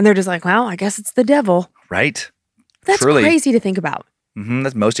and they're just like, well, I guess it's the devil. Right. That's Truly. crazy to think about.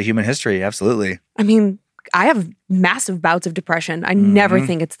 That's most of human history. Absolutely. I mean, I have massive bouts of depression. I never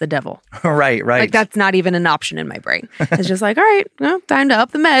think it's the devil. Right. Like that's not even an option in my brain. It's just like, all right, well, time to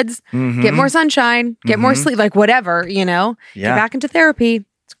up the meds, get more sunshine, get more sleep, like whatever, you know, get back into therapy.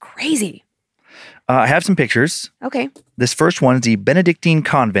 It's crazy. I have some pictures. Okay. This first one is the Benedictine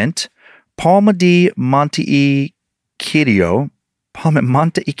convent, Palma di Monte Icario.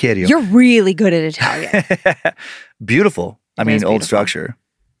 You're really good at Italian. Beautiful. I mean, old structure.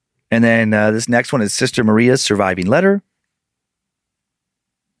 And then this next one is Sister Maria's surviving letter.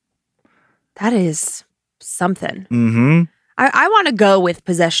 That is something. Mm-hmm. I want to go with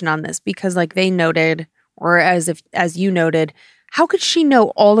possession on this because like they noted, or as you noted, how could she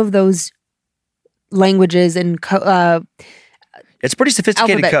know all of those languages and it's pretty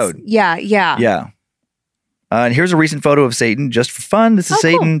sophisticated alphabets? code. Yeah. And here's a recent photo of Satan just for fun. This is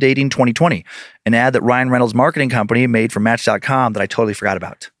Satan dating 2020, an ad that Ryan Reynolds' marketing company made for Match.com that I totally forgot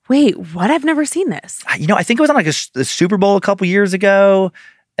about. Wait, what? I've never seen this. You know, I think it was on like the Super Bowl a couple years ago.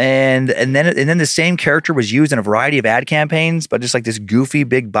 And then the same character was used in a variety of ad campaigns, but just like this goofy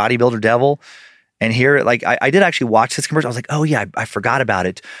big bodybuilder devil. And here, like I did actually watch this commercial. I was like, oh yeah, I forgot about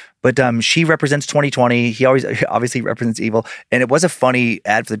it. But she represents 2020. He obviously represents evil. And it was a funny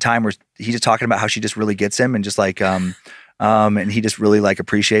ad for the time where he's just talking about how she just really gets him and just like and he just really like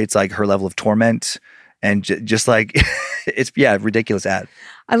appreciates like her level of torment and just like it's ridiculous ad.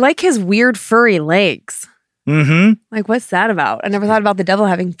 I like his weird furry legs. Mm-hmm. Like what's that about? I never thought about the devil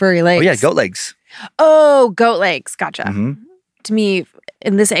having furry legs. Oh yeah, goat legs. Oh, goat legs. Gotcha. Mm-hmm. To me,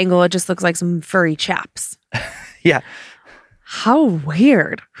 in this angle, it just looks like some furry chaps. Yeah. How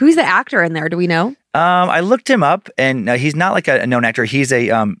weird. Who's the actor in there? Do we know? I looked him up, and he's not like a known actor. He's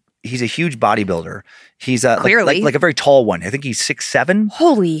a huge bodybuilder. He's clearly like a very tall one. I think he's 6'7".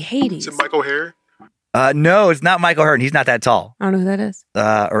 Holy Hades! Is it Michael Hare? No, it's not Michael Hearn. He's not that tall. I don't know who that is.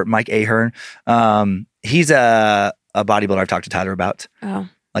 Or Mike Ahern. He's a bodybuilder I've talked to Tyler about. Oh.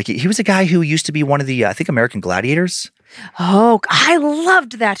 Like he was a guy who used to be one of the I think American Gladiators. Oh, I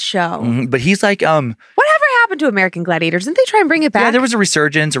loved that show. Mm-hmm. But he's like whatever happened to American Gladiators? Didn't they try and bring it back? Yeah, there was a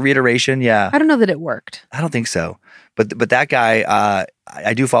resurgence, a reiteration. Yeah, I don't know that it worked. I don't think so. But that guy,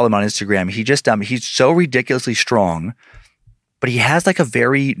 I do follow him on Instagram. He just he's so ridiculously strong, but he has like a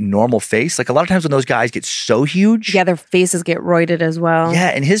very normal face. Like a lot of times when those guys get so huge, yeah, their faces get roided as well. Yeah,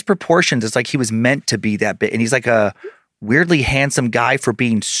 and his proportions, it's like he was meant to be that big, and he's like a weirdly handsome guy for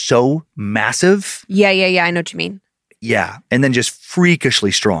being so massive. Yeah. I know what you mean. Yeah, and then just freakishly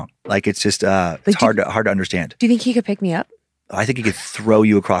strong. Like it's just it's hard to understand. Do you think he could pick me up? I think he could throw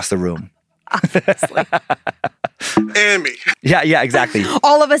you across the room. Obviously. And me. Yeah, exactly.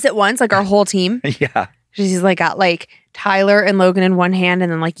 All of us at once, like our whole team. Yeah. She's like got like Tyler and Logan in one hand,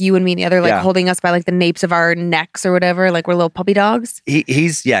 and then like you and me in the other, like holding us by like the napes of our necks or whatever, like we're little puppy dogs.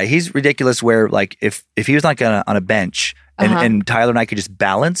 He's ridiculous. Where like if he was like on a bench and Tyler and I could just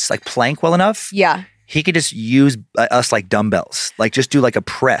balance like plank well enough, he could just use us like dumbbells, like just do like a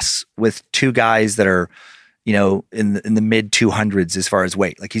press with two guys that are, you know, in the mid 200s as far as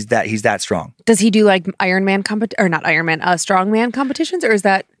weight. Like he's that strong. Does he do like strongman competitions, or is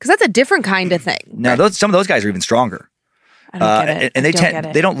that because that's a different kind of thing? No, some of those guys are even stronger. I don't get it. And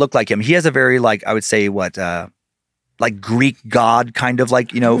they don't look like him. He has a very like I would say like Greek god kind of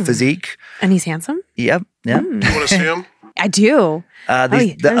like physique. And he's handsome. Yep. Yeah. You want to see him? I do.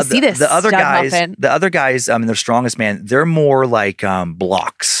 The other guys, their strongest man, they're more like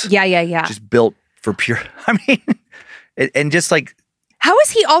blocks. Yeah. Just built for pure. I mean, and just like. How is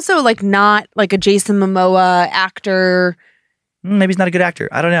he also like not like a Jason Momoa actor? Maybe he's not a good actor.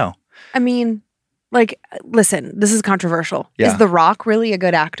 I don't know. I mean, like, listen, this is controversial. Yeah. Is The Rock really a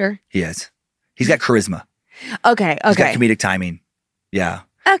good actor? He is. He's got charisma. Okay. He's got comedic timing. Yeah.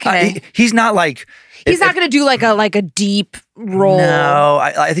 Okay. He's not like. He's not going to do like a deep role. No,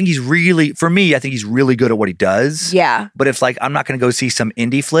 I think he's really, for me, I think he's really good at what he does. Yeah. But if like, I'm not going to go see some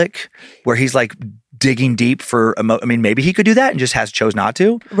indie flick where he's like digging deep for I mean, maybe he could do that and just has chose not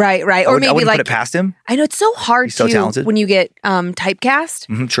to. Right. I Or maybe wouldn't like put it past him. I know it's so hard He's so to talented. when you get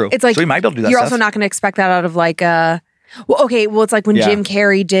typecast. True. It's like so he might be able to do that you're stuff. also not going to expect that out of like it's like when Yeah. Jim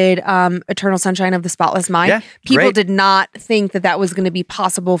Carrey did Eternal Sunshine of the Spotless Mind. Yeah, People great. did not think that was going to be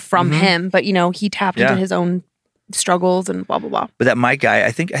possible from him, but he tapped Yeah. into his own struggles and blah blah blah. But that Mike guy,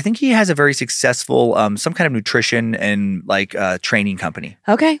 I think he has a very successful some kind of nutrition and like training company.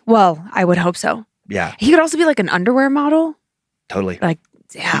 Okay, well, I would hope so. Yeah, He could also be like an underwear model. totally. Like,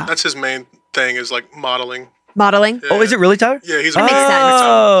 yeah, That's his main thing is like modeling. modeling. Oh, is it really, Tyler? Yeah, he's That makes sense.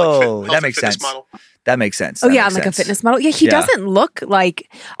 Oh, that health makes and fitness sense. model. That makes sense. Oh That yeah, makes I'm like sense. a fitness model. Yeah, he Yeah. doesn't look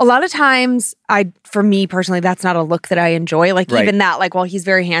like a lot of times. For me personally, that's not a look that I enjoy. Like Right. even that, like while he's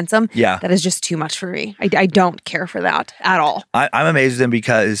very handsome, Yeah. that is just too much for me. I don't care for that at all. I'm amazed with him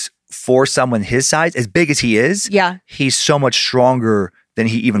because for someone his size, as big as he is, Yeah, he's so much stronger than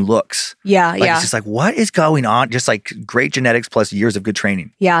he even looks. yeah, Like yeah, it's just like, what is going on? Just like great genetics plus years of good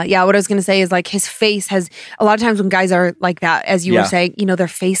training. yeah. What I was gonna say is like his face has a lot of times when guys are like that, as you Yeah. were saying, their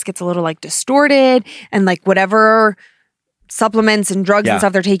face gets a little like distorted, and like whatever supplements and drugs Yeah. and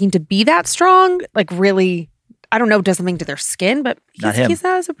stuff they're taking to be that strong, like really, I don't know, does something to their skin, but Not him. he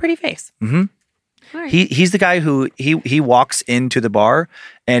has a pretty face. Mhm. All right. He's the guy who he walks into the bar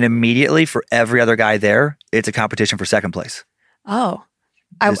and immediately for every other guy there, it's a competition for second place. Oh,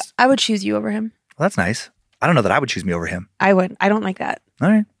 Just- I would choose you over him. Well, that's nice. I don't know that I would choose me over him. I would. I don't like that. All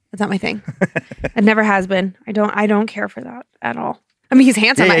right. That's not my thing. It never has been. I don't care for that at all. I mean, he's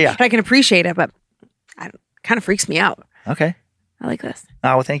handsome. Yeah. I can appreciate it, but it kind of freaks me out. Okay. I like this.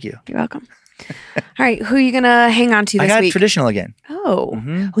 Oh, well, thank you. You're welcome. All right, who are you gonna hang on to I this got week? traditional again. Oh.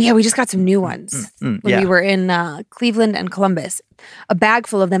 Mhm. Oh, yeah, we just got some new ones when yeah. we were in Cleveland and Columbus. A bag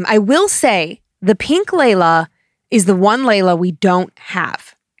full of them. I will say the pink Layla is the one Layla we don't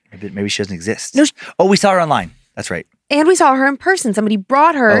have. Maybe she doesn't exist. No, Oh, we saw her online. That's right. And we saw her in person. Somebody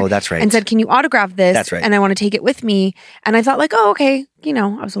brought her Oh, that's right. and said, "Can you autograph this?" That's right. And I want to take it with me. And I thought like, oh, okay. I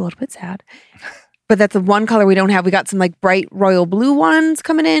was a little bit sad. But that's the one color we don't have. We got some like bright royal blue ones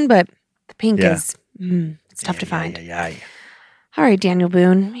coming in, but the pink Yeah. is it's tough to find. Yeah. All right, Daniel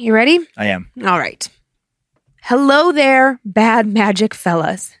Boone, you ready? I am. All right. Hello there, bad magic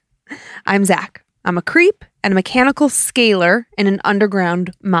fellas. I'm Zach. I'm a creep and a mechanical scaler in an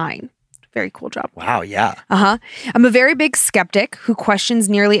underground mine. Very cool job. Wow. Yeah. I'm a very big skeptic who questions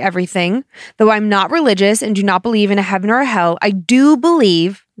nearly everything. Though I'm not religious and do not believe in a heaven or a hell, I do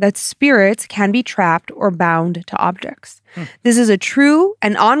believe that spirits can be trapped or bound to objects. This is a true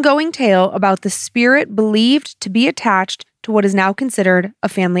and ongoing tale about the spirit believed to be attached to what is now considered a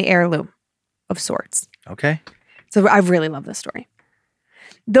family heirloom of sorts. Okay. So I really love this story.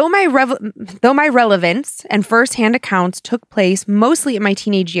 Though my relevance and firsthand accounts took place mostly in my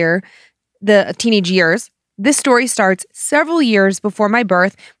teenage years, this story starts several years before my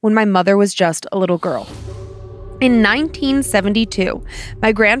birth when my mother was just a little girl. In 1972,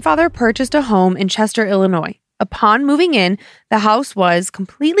 my grandfather purchased a home in Chester, Illinois. Upon moving in, the house was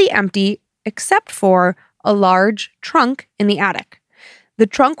completely empty except for a large trunk in the attic. The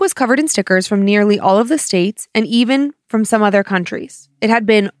trunk was covered in stickers from nearly all of the states and even from some other countries. It had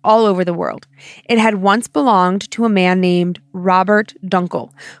been all over the world. It had once belonged to a man named Robert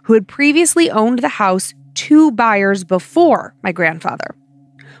Dunkel, who had previously owned the house 2 buyers before my grandfather.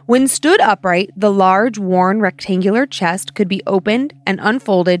 When stood upright, the large, worn rectangular chest could be opened and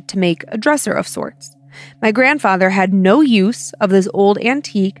unfolded to make a dresser of sorts. My grandfather had no use of this old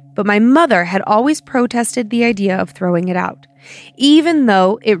antique, but my mother had always protested the idea of throwing it out. Even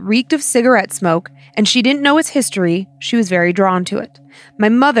though it reeked of cigarette smoke and she didn't know its history, she was very drawn to it. My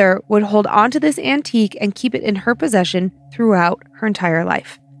mother would hold on to this antique and keep it in her possession throughout her entire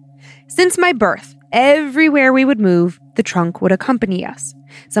life. Since my birth, everywhere we would move, the trunk would accompany us.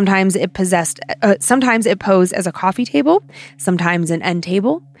 Sometimes it posed as a coffee table, sometimes an end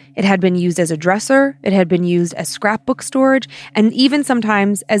table. It had been used as a dresser, it had been used as scrapbook storage, and even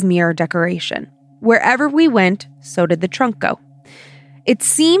sometimes as mere decoration. Wherever we went, so did the trunk go. It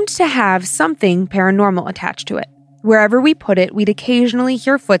seemed to have something paranormal attached to it. Wherever we put it, we'd occasionally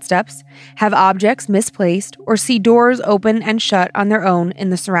hear footsteps, have objects misplaced, or see doors open and shut on their own in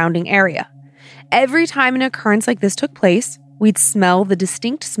the surrounding area. Every time an occurrence like this took place, we'd smell the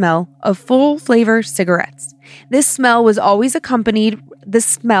distinct smell of full-flavor cigarettes. This smell always accompanied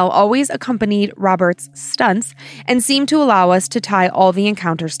Robert's stunts and seemed to allow us to tie all the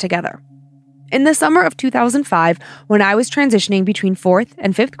encounters together. In the summer of 2005, when I was transitioning between 4th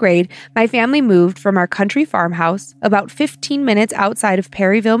and 5th grade, my family moved from our country farmhouse, about 15 minutes outside of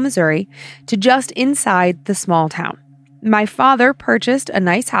Perryville, Missouri, to just inside the small town. My father purchased a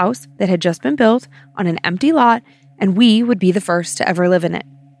nice house that had just been built on an empty lot, and we would be the first to ever live in it.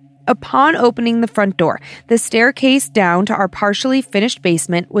 Upon opening the front door, the staircase down to our partially finished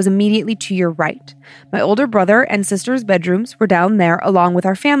basement was immediately to your right. My older brother and sister's bedrooms were down there, along with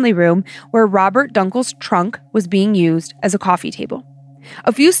our family room, where Robert Dunkel's trunk was being used as a coffee table.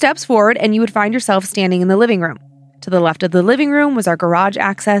 A few steps forward, and you would find yourself standing in the living room. To the left of the living room was our garage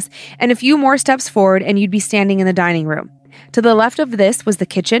access, and a few more steps forward, and you'd be standing in the dining room. To the left of this was the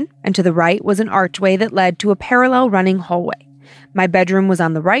kitchen, and to the right was an archway that led to a parallel running hallway. My bedroom was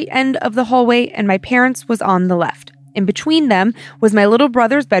on the right end of the hallway, and my parents' was on the left. In between them was my little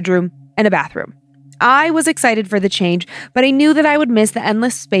brother's bedroom and a bathroom. I was excited for the change, but I knew that I would miss the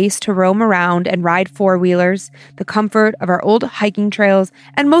endless space to roam around and ride four-wheelers, the comfort of our old hiking trails,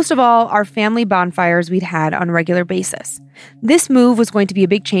 and most of all, our family bonfires we'd had on a regular basis. This move was going to be a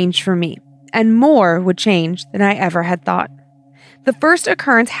big change for me, and more would change than I ever had thought. The first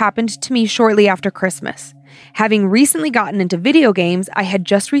occurrence happened to me shortly after Christmas. Having recently gotten into video games, I had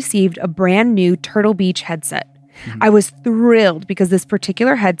just received a brand new Turtle Beach headset. I was thrilled because this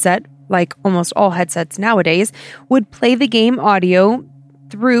particular headset, like almost all headsets nowadays, would play the game audio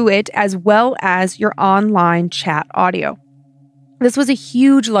through it as well as your online chat audio. This was a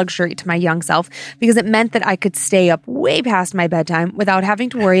huge luxury to my young self because it meant that I could stay up way past my bedtime without having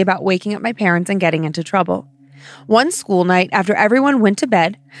to worry about waking up my parents and getting into trouble. One school night, after everyone went to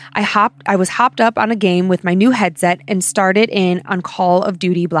bed, I was hopped up on a game with my new headset and started in on Call of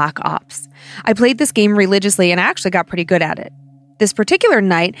Duty Black Ops. I played this game religiously and I actually got pretty good at it. This particular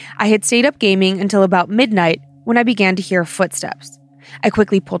night, I had stayed up gaming until about midnight when I began to hear footsteps. I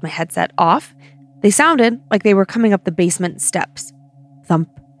quickly pulled my headset off. They sounded like they were coming up the basement steps. Thump,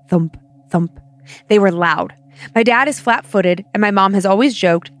 thump, thump. They were loud. My dad is flat-footed, and my mom has always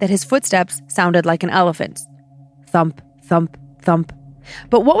joked that his footsteps sounded like an elephant's. Thump, thump, thump.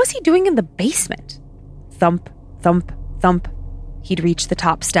 But what was he doing in the basement? Thump, thump, thump. He'd reached the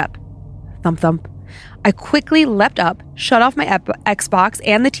top step. Thump, thump. I quickly leapt up, shut off my Xbox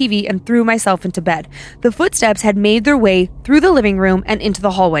and the TV, and threw myself into bed. The footsteps had made their way through the living room and into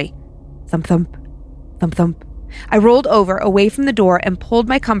the hallway. Thump, thump, thump, thump. I rolled over away from the door and pulled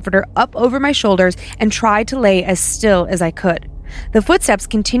my comforter up over my shoulders and tried to lay as still as I could. The footsteps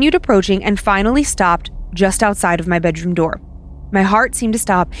continued approaching and finally stopped just outside of my bedroom door. My heart seemed to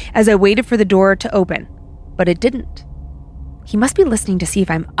stop as I waited for the door to open, but it didn't. He must be listening to see if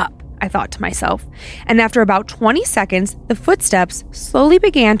I'm up, I thought to myself. And after about 20 seconds, the footsteps slowly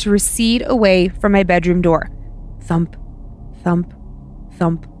began to recede away from my bedroom door. Thump, thump,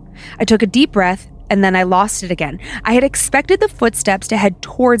 thump. I took a deep breath and then I lost it again. I had expected the footsteps to head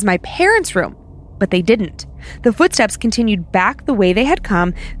towards my parents' room, but they didn't. The footsteps continued back the way they had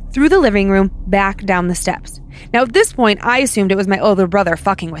come, through the living room, back down the steps. Now, at this point, I assumed it was my older brother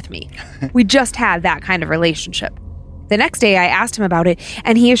fucking with me. We just had that kind of relationship. The next day, I asked him about it,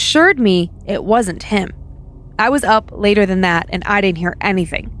 and he assured me it wasn't him. I was up later than that, and I didn't hear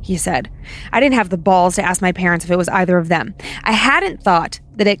anything, he said. I didn't have the balls to ask my parents if it was either of them. I hadn't thought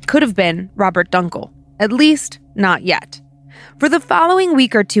that it could have been Robert Dunkel. At least, not yet. For the following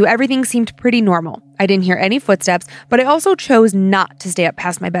week or two, everything seemed pretty normal. I didn't hear any footsteps, but I also chose not to stay up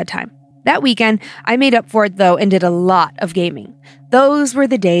past my bedtime. That weekend, I made up for it, though, and did a lot of gaming. Those were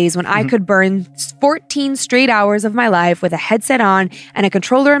the days when I could burn 14 straight hours of my life with a headset on and a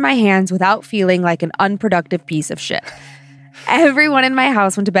controller in my hands without feeling like an unproductive piece of shit. Everyone in my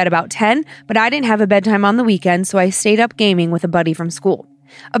house went to bed about 10, but I didn't have a bedtime on the weekend, so I stayed up gaming with a buddy from school.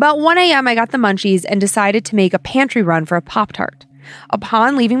 About 1 a.m., I got the munchies and decided to make a pantry run for a Pop-Tart.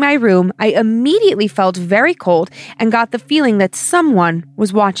 Upon leaving my room, I immediately felt very cold and got the feeling that someone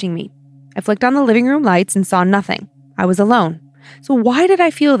was watching me. I flicked on the living room lights and saw nothing. I was alone. So why did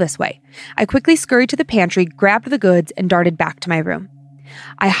I feel this way? I quickly scurried to the pantry, grabbed the goods, and darted back to my room.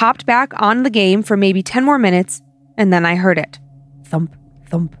 I hopped back on the game for maybe 10 more minutes, and then I heard it. Thump,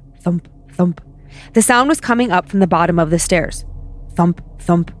 thump, thump, thump. The sound was coming up from the bottom of the stairs. Thump,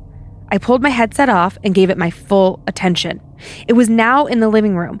 thump. I pulled my headset off and gave it my full attention. It was now in the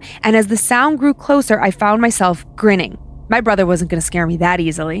living room, and as the sound grew closer, I found myself grinning. My brother wasn't going to scare me that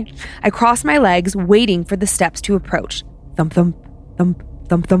easily. I crossed my legs, waiting for the steps to approach. Thump, thump, thump,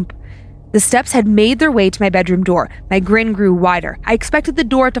 thump, thump. The steps had made their way to my bedroom door. My grin grew wider. I expected the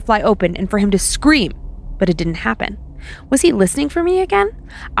door to fly open and for him to scream, but it didn't happen. Was he listening for me again?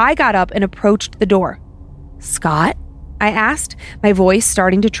 I got up and approached the door. "Scott?" I asked, my voice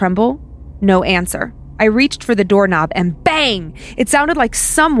starting to tremble. No answer. I reached for the doorknob and bang! It sounded like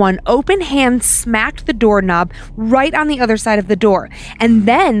someone open hand smacked the doorknob right on the other side of the door. And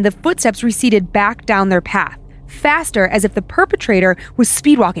then the footsteps receded back down their path. faster as if the perpetrator was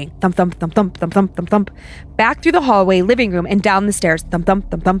speedwalking. Thump, thump, thump, thump, thump, thump, thump, thump. Back through the hallway, living room, and down the stairs. Thump,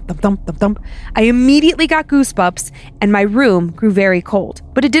 thump, thump, thump, thump, thump, thump, thump. I immediately got goosebumps, and my room grew very cold.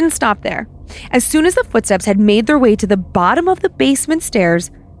 But it didn't stop there. As soon as the footsteps had made their way to the bottom of the basement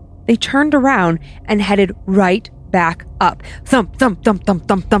stairs, they turned around and headed right back up. Thump, thump, thump, thump,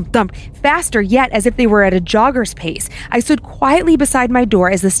 thump, thump, thump. Faster yet, as if they were at a jogger's pace. I stood quietly beside my door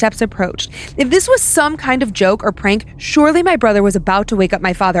as the steps approached. If this was some kind of joke or prank, surely my brother was about to wake up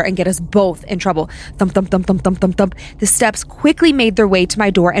my father and get us both in trouble. Thump, thump, thump, thump, thump, thump, thump. The steps quickly made their way to my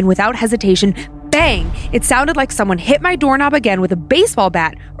door, and without hesitation, bang! It sounded like someone hit my doorknob again with a baseball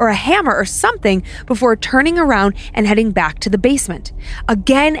bat or a hammer or something before turning around and heading back to the basement.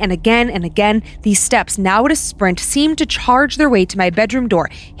 Again and again and again, these steps, now at a sprint, seemed to charge their way to my bedroom door,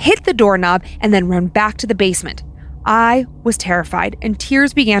 hit the doorknob, and then run back to the basement. I was terrified, and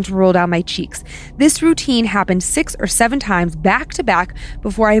tears began to roll down my cheeks. This routine happened 6 or 7 times back to back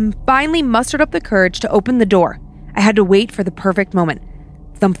before I finally mustered up the courage to open the door. I had to wait for the perfect moment.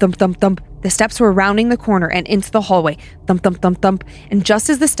 Thump, thump, thump, thump. The steps were rounding the corner and into the hallway. Thump, thump, thump, thump. And just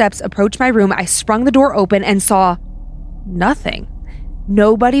as the steps approached my room, I sprung the door open and saw nothing.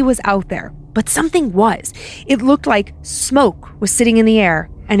 Nobody was out there, but something was. It looked like smoke was sitting in the air,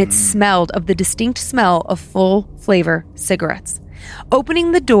 and it smelled of the distinct smell of full-flavor cigarettes.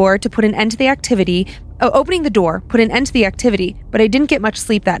 Opening the door put an end to the activity, but I didn't get much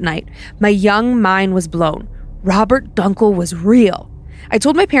sleep that night. My young mind was blown. Robert Dunkel was real. I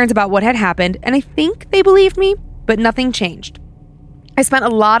told my parents about what had happened, and I think they believed me, but nothing changed. I spent a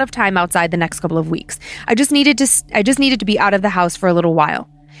lot of time outside the next couple of weeks. I just needed to be out of the house for a little while.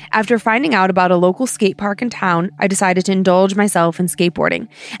 After finding out about a local skate park in town, I decided to indulge myself in skateboarding.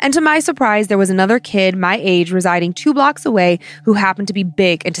 And to my surprise, there was another kid my age residing 2 blocks away who happened to be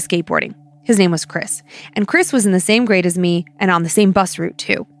big into skateboarding. His name was Chris. And Chris was in the same grade as me and on the same bus route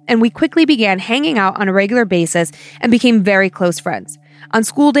too. And we quickly began hanging out on a regular basis and became very close friends. On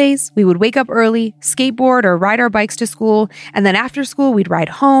school days, we would wake up early, skateboard or ride our bikes to school, and then after school, we'd ride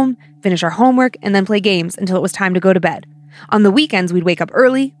home, finish our homework, and then play games until it was time to go to bed. On the weekends, we'd wake up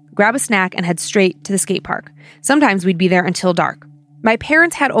early, grab a snack, and head straight to the skate park. Sometimes we'd be there until dark. My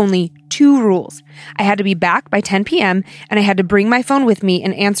parents had only 2 rules. I had to be back by 10 p.m., and I had to bring my phone with me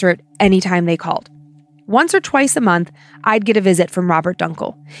and answer it anytime they called. Once or twice a month, I'd get a visit from Robert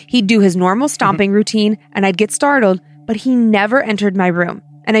Dunkel. He'd do his normal stomping routine, and I'd get startled, but he never entered my room,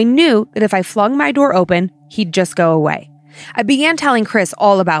 and I knew that if I flung my door open, he'd just go away. I began telling Chris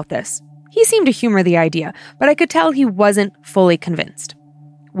all about this. He seemed to humor the idea, but I could tell he wasn't fully convinced.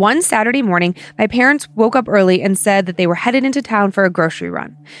 One Saturday morning, my parents woke up early and said that they were headed into town for a grocery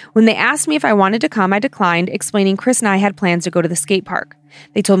run. When they asked me if I wanted to come, I declined, explaining Chris and I had plans to go to the skate park.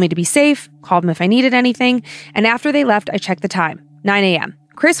 They told me to be safe, called them if I needed anything, and after they left, I checked the time, 9 a.m.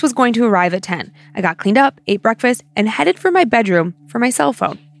 Chris was going to arrive at 10. I got cleaned up, ate breakfast, and headed for my bedroom for my cell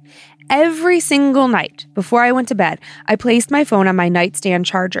phone. Every single night before I went to bed, I placed my phone on my nightstand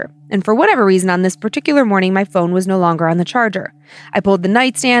charger. And for whatever reason, on this particular morning, my phone was no longer on the charger. I pulled the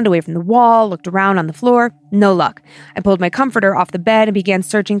nightstand away from the wall, looked around on the floor. No luck. I pulled my comforter off the bed and began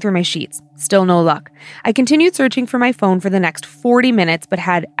searching through my sheets. Still no luck. I continued searching for my phone for the next 40 minutes, but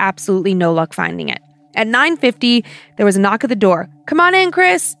had absolutely no luck finding it. At 9:50, there was a knock at the door. "Come on in,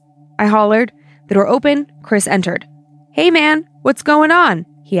 Chris," I hollered. The door opened. Chris entered. "Hey, man, what's going on?"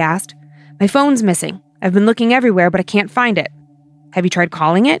 he asked. "My phone's missing. I've been looking everywhere, but I can't find it." "Have you tried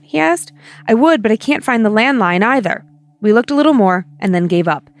calling it?" he asked. "I would, but I can't find the landline either." We looked a little more and then gave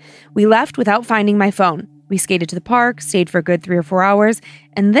up. We left without finding my phone. We skated to the park, stayed for a good 3 or 4 hours,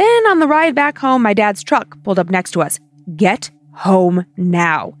 and then on the ride back home, my dad's truck pulled up next to us. "Get home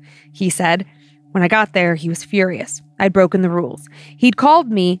now," he said. When I got there, he was furious. I'd broken the rules. He'd called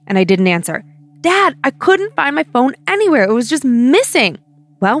me, and I didn't answer. "Dad, I couldn't find my phone anywhere. It was just missing."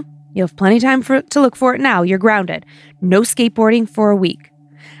 "Well, you have plenty of time to look for it now. You're grounded. No skateboarding for a week."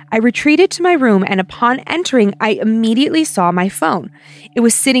 I retreated to my room, and upon entering, I immediately saw my phone. It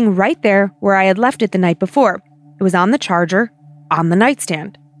was sitting right there where I had left it the night before. It was on the charger, on the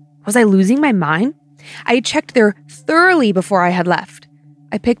nightstand. Was I losing my mind? I had checked there thoroughly before I had left.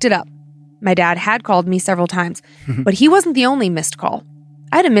 I picked it up. My dad had called me several times, but he wasn't the only missed call.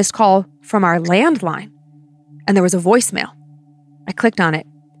 I had a missed call from our landline, and there was a voicemail. I clicked on it.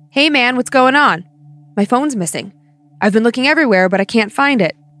 "Hey man, what's going on?" "My phone's missing. I've been looking everywhere, but I can't find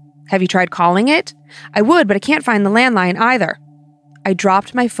it." "Have you tried calling it?" "I would, but I can't find the landline either." I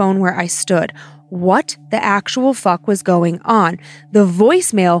dropped my phone where I stood. What the actual fuck was going on? The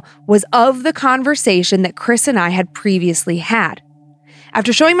voicemail was of the conversation that Chris and I had previously had.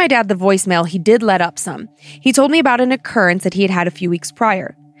 After showing my dad the voicemail, he did let up some. He told me about an occurrence that he had had a few weeks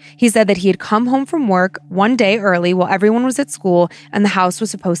prior. He said that he had come home from work one day early while everyone was at school and the house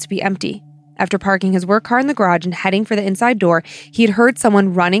was supposed to be empty. After parking his work car in the garage and heading for the inside door, he had heard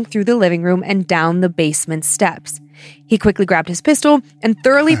someone running through the living room and down the basement steps. He quickly grabbed his pistol and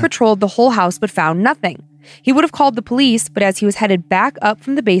thoroughly patrolled the whole house but found nothing. He would have called the police, but as he was headed back up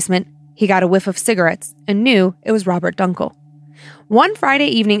from the basement, he got a whiff of cigarettes and knew it was Robert Dunkel. One Friday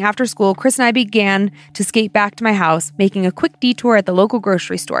evening after school, Chris and I began to skate back to my house, making a quick detour at the local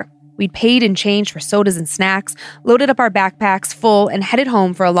grocery store. We'd paid and changed for sodas and snacks, loaded up our backpacks full, and headed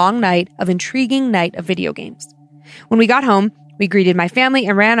home for a long night of video games. When we got home, we greeted my family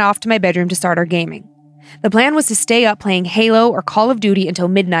and ran off to my bedroom to start our gaming. The plan was to stay up playing Halo or Call of Duty until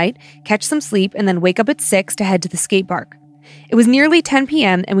midnight, catch some sleep, and then wake up at 6 to head to the skate park. It was nearly 10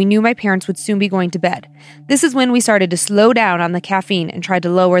 p.m. and we knew my parents would soon be going to bed. This is when we started to slow down on the caffeine and tried to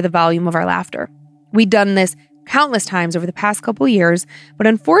lower the volume of our laughter. We'd done this countless times over the past couple years, but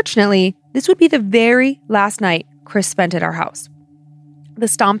unfortunately, this would be the very last night Chris spent at our house. The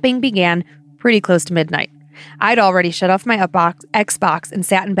stomping began pretty close to midnight. I'd already shut off my Xbox and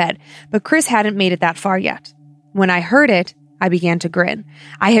sat in bed, but Chris hadn't made it that far yet. When I heard it, I began to grin.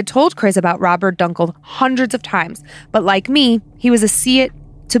 I had told Chris about Robert Dunkel hundreds of times, but like me, he was a see it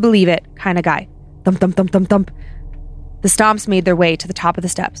to believe it kind of guy. Thump, thump, thump, thump, thump. The stomps made their way to the top of the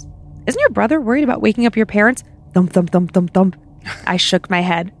steps. Isn't your brother worried about waking up your parents? Thump, thump, thump, thump, thump. I shook my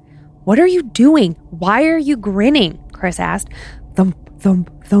head. What are you doing? Why are you grinning? Chris asked. Thump,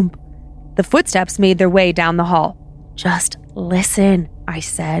 thump, thump. The footsteps made their way down the hall. Just listen, I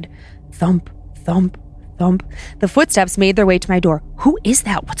said. Thump, thump, thump. The footsteps made their way to my door. Who is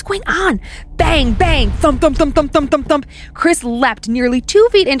that? What's going on? Bang, bang, thump, thump, thump, thump, thump, thump, thump. Chris leapt nearly 2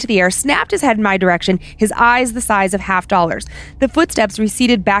 feet into the air, snapped his head in my direction, his eyes the size of $50. The footsteps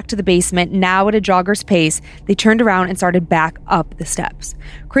receded back to the basement, now at a jogger's pace. They turned around and started back up the steps.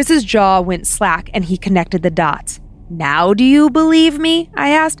 Chris's jaw went slack and he connected the dots. Now do you believe me?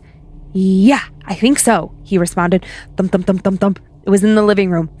 I asked. Yeah, I think so, he responded. Thump, thump, thump, thump, thump. It was in the living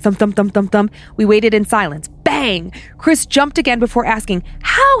room. Thump, thump, thump, thump, thump. We waited in silence. Bang! Chris jumped again before asking,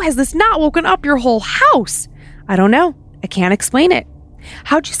 how has this not woken up your whole house? I don't know. I can't explain it.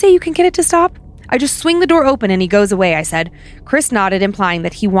 How'd you say you can get it to stop? I just swing the door open and he goes away, I said. Chris nodded, implying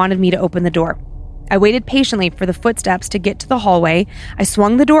that he wanted me to open the door. I waited patiently for the footsteps to get to the hallway. I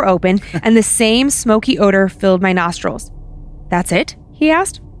swung the door open and the same smoky odor filled my nostrils. That's it? He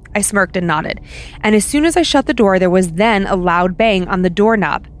asked. I smirked and nodded. And as soon as I shut the door, there was then a loud bang on the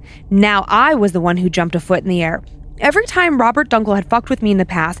doorknob. Now I was the one who jumped a foot in the air. Every time Robert Dunkel had fucked with me in the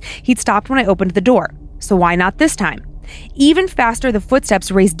past, he'd stopped when I opened the door. So why not this time? Even faster, the footsteps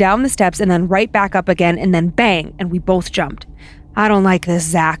raced down the steps and then right back up again, and then bang, and we both jumped. I don't like this,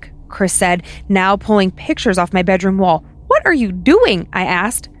 Zach, Chris said, now pulling pictures off my bedroom wall. What are you doing? I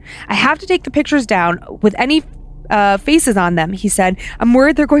asked. I have to take the pictures down with any faces on them, he said. I'm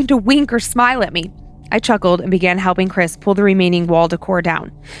worried they're going to wink or smile at me. I chuckled and began helping Chris pull the remaining wall decor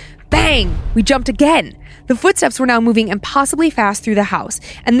down. Bang! We jumped again. The footsteps were now moving impossibly fast through the house,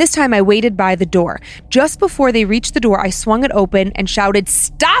 and this time I waited by the door. Just before they reached the door, I swung it open and shouted,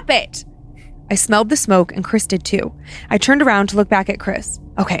 "Stop it!" I smelled the smoke, and Chris did too. I turned around to look back at Chris.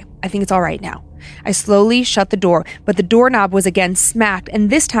 Okay, I think it's all right now. I slowly shut the door, but the doorknob was again smacked, and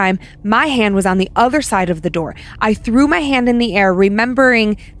this time, my hand was on the other side of the door. I threw my hand in the air,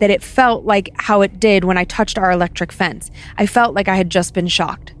 remembering that it felt like how it did when I touched our electric fence. I felt like I had just been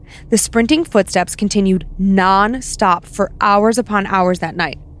shocked. The sprinting footsteps continued non-stop for hours upon hours that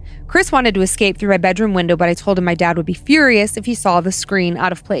night. Chris wanted to escape through my bedroom window, but I told him my dad would be furious if he saw the screen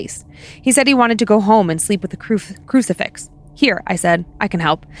out of place. He said he wanted to go home and sleep with a crucifix. Here, I said, I can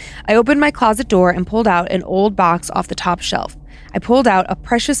help. I opened my closet door and pulled out an old box off the top shelf. I pulled out a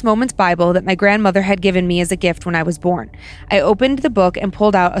Precious Moments Bible that my grandmother had given me as a gift when I was born. I opened the book and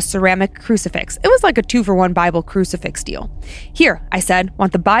pulled out a ceramic crucifix. It was like a 2-for-1 Bible crucifix deal. Here, I said,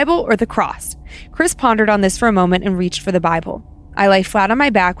 want the Bible or the cross? Chris pondered on this for a moment and reached for the Bible. I lay flat on my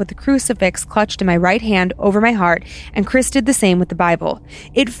back with the crucifix clutched in my right hand over my heart, and Chris did the same with the Bible.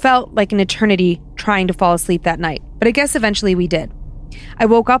 It felt like an eternity trying to fall asleep that night, but I guess eventually we did. I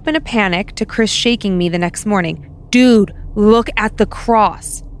woke up in a panic to Chris shaking me the next morning. Dude, look at the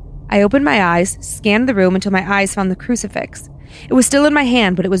cross. I opened my eyes, scanned the room until my eyes found the crucifix. It was still in my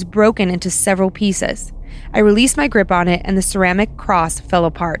hand, but it was broken into several pieces. I released my grip on it, and the ceramic cross fell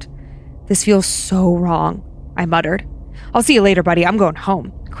apart. This feels so wrong, I muttered. I'll see you later, buddy. I'm going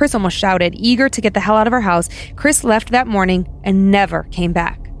home. Chris almost shouted, eager to get the hell out of our house. Chris left that morning and never came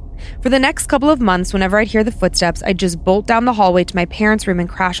back. For the next couple of months, whenever I'd hear the footsteps, I'd just bolt down the hallway to my parents' room and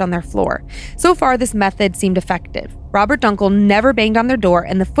crash on their floor. So far, this method seemed effective. Robert Dunkel never banged on their door,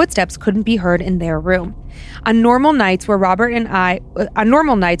 and the footsteps couldn't be heard in their room. On normal nights where Robert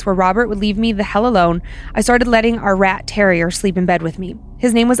would leave me the hell alone, I started letting our rat terrier sleep in bed with me.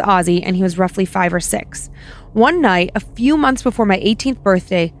 His name was Ozzy, and he was roughly 5 or 6. One night, a few months before my 18th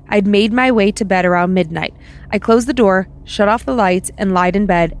birthday, I'd made my way to bed around midnight. I closed the door, shut off the lights, and lied in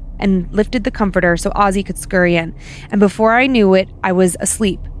bed and lifted the comforter so Ozzy could scurry in. And before I knew it, I was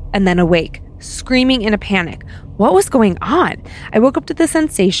asleep and then awake, screaming in a panic. What was going on? I woke up to the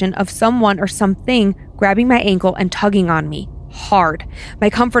sensation of someone or something grabbing my ankle and tugging on me. Hard. My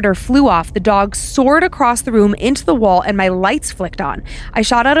comforter flew off, the dog soared across the room into the wall, and my lights flicked on. I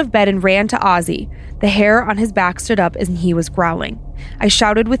shot out of bed and ran to Ozzy. The hair on his back stood up and he was growling. I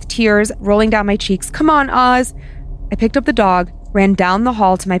shouted with tears rolling down my cheeks, "Come on, Oz!" I picked up the dog, ran down the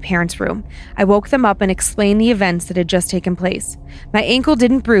hall to my parents' room. I woke them up and explained the events that had just taken place. My ankle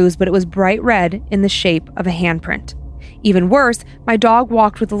didn't bruise, but it was bright red in the shape of a handprint. Even worse, my dog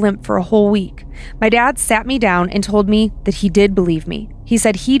walked with a limp for a whole week. My dad sat me down and told me that he did believe me. He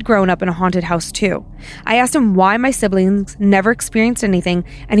said he'd grown up in a haunted house too. I asked him why my siblings never experienced anything,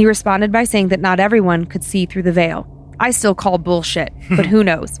 and he responded by saying that not everyone could see through the veil. I still call bullshit, but who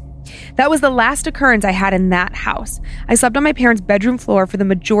knows? That was the last occurrence I had in that house. I slept on my parents' bedroom floor for the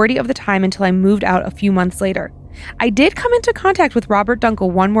majority of the time until I moved out a few months later. I did come into contact with Robert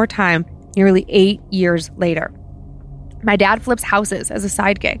Dunkel one more time, nearly 8 years later. My dad flips houses as a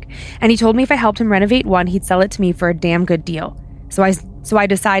side gig, and he told me if I helped him renovate one, he'd sell it to me for a damn good deal. So I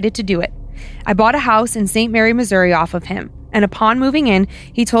decided to do it. I bought a house in St. Mary, Missouri off of him, and upon moving in,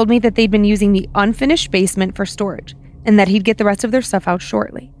 he told me that they'd been using the unfinished basement for storage, and that he'd get the rest of their stuff out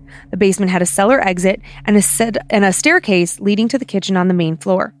shortly. The basement had a cellar exit and a staircase leading to the kitchen on the main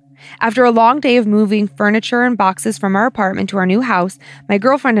floor. After a long day of moving furniture and boxes from our apartment to our new house, my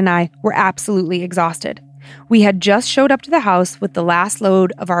girlfriend and I were absolutely exhausted. We had just showed up to the house with the last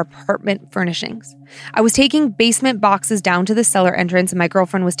load of our apartment furnishings. I was taking basement boxes down to the cellar entrance, and my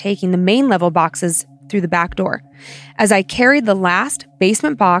girlfriend was taking the main level boxes through the back door. As I carried the last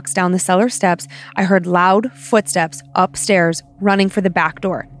basement box down the cellar steps, I heard loud footsteps upstairs running for the back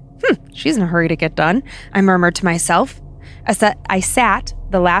door. She's in a hurry to get done, I murmured to myself. I sat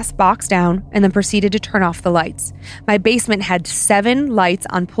the last box down and then proceeded to turn off the lights. My basement had 7 lights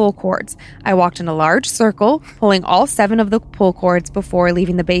on pull cords. I walked in a large circle, pulling all 7 of the pull cords before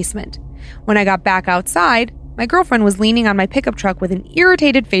leaving the basement. When I got back outside, my girlfriend was leaning on my pickup truck with an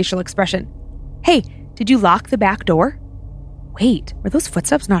irritated facial expression. "Hey, did you lock the back door?" Wait, were those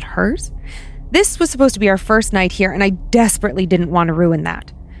footsteps not hers? This was supposed to be our first night here, and I desperately didn't want to ruin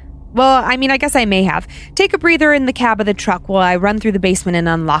that. Well, I guess I may have. Take a breather in the cab of the truck while I run through the basement and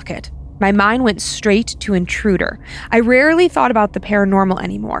unlock it. My mind went straight to intruder. I rarely thought about the paranormal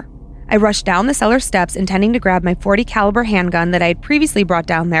anymore. I rushed down the cellar steps, intending to grab my .40 caliber handgun that I had previously brought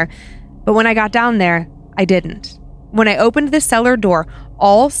down there, but when I got down there, I didn't. When I opened the cellar door,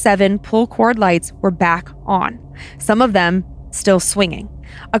 all 7 pull cord lights were back on, some of them still swinging.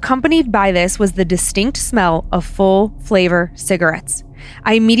 Accompanied by this was the distinct smell of full flavor cigarettes.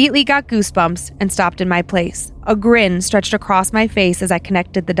 I immediately got goosebumps and stopped in my place. A grin stretched across my face as I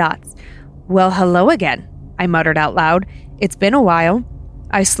connected the dots. "Well, hello again," I muttered out loud. "It's been a while."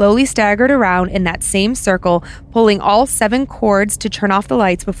 I slowly staggered around in that same circle, pulling all 7 cords to turn off the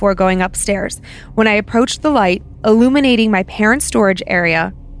lights before going upstairs. When I approached the light, illuminating my parents' storage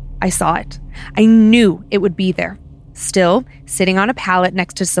area, I saw it. I knew it would be there. Still, sitting on a pallet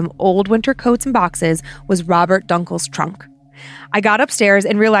next to some old winter coats and boxes was Robert Dunkel's trunk. I got upstairs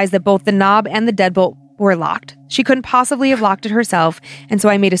and realized that both the knob and the deadbolt were locked. She couldn't possibly have locked it herself, and so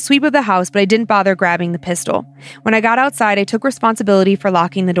I made a sweep of the house, but I didn't bother grabbing the pistol. When I got outside, I took responsibility for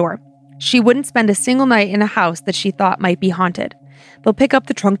locking the door. She wouldn't spend a single night in a house that she thought might be haunted. They'll pick up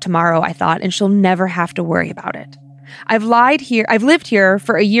the trunk tomorrow, I thought, and she'll never have to worry about it. I've lived here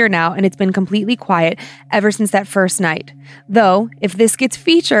for a year now, and it's been completely quiet ever since that first night. Though, if this gets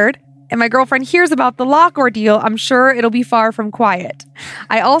featured and my girlfriend hears about the lock ordeal, I'm sure it'll be far from quiet.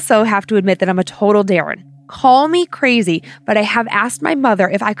 I also have to admit that I'm a total Darren. Call me crazy, but I have asked my mother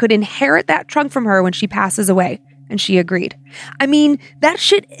if I could inherit that trunk from her when she passes away, and she agreed. That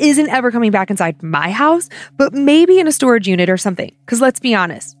shit isn't ever coming back inside my house, but maybe in a storage unit or something. Because let's be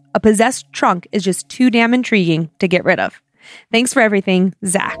honest, a possessed trunk is just too damn intriguing to get rid of. Thanks for everything,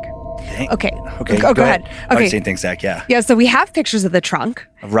 Zach. Okay. Go ahead. I was saying thanks, Zach. Yeah. Yeah. So we have pictures of the trunk.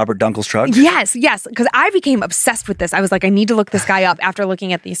 Of Robert Dunkel's trunk? Yes. Because I became obsessed with this. I was like, I need to look this guy up after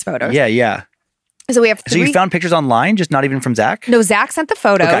looking at these photos. Yeah. So we have 3. So you found pictures online, just not even from Zach? No, Zach sent the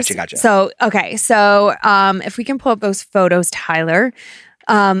photos. Oh, gotcha. So, okay. So if we can pull up those photos, Tyler,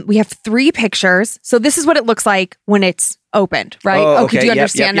 we have 3 pictures. So this is what it looks like when it's opened, right? Oh, okay. Do you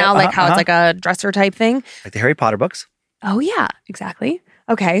understand now Yep. how it's like a dresser type thing? Like the Harry Potter books? Oh, yeah, exactly.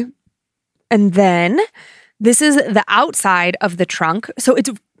 Okay. And then this is the outside of the trunk. So it's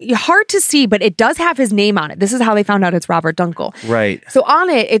hard to see, but it does have his name on it. This is how they found out it's Robert Dunkel. Right. So on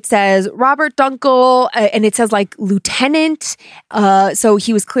it says Robert Dunkel, and it says like lieutenant. So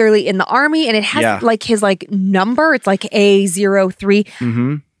he was clearly in the army, and it has like his like number. It's like A03.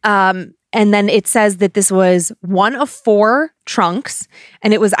 Mm-hmm. And then it says that this was one of 4 trunks,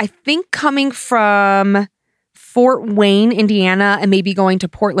 and it was, I think, coming from Fort Wayne, Indiana, and maybe going to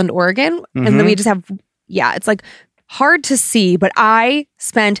Portland, Oregon. Mm-hmm. And then we just have, it's like hard to see, but I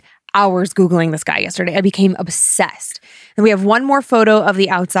spent hours Googling this guy yesterday. I became obsessed. And we have one more photo of the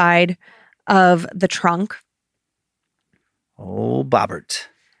outside of the trunk. Oh, Bobbert.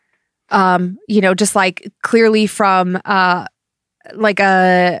 Just like clearly from like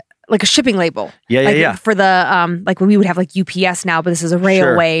a shipping label. Yeah. For the like when we would have like UPS now, but this is a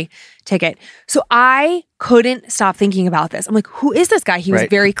railway ticket. So I couldn't stop thinking about this. I'm like, who is this guy? He was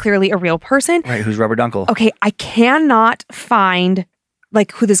very clearly a real person. Right. Who's Robert Dunkel? Okay, I cannot find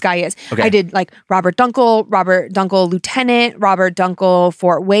like who this guy is. Okay. I did like Robert Dunkel Lieutenant, Robert Dunkel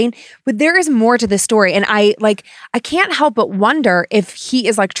Fort Wayne, but there is more to this story, and I can't help but wonder if he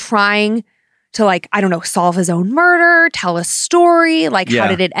is like trying to like, I don't know, solve his own murder, tell a story, like how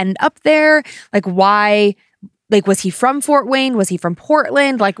did it end up there? Like why, like was he from Fort Wayne? Was he from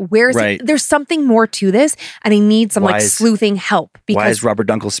Portland? Like where's he? There's something more to this, and I need some sleuthing help. Because why is Robert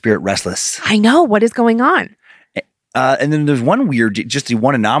Dunkel's spirit restless? I know, what is going on? And then there's one just the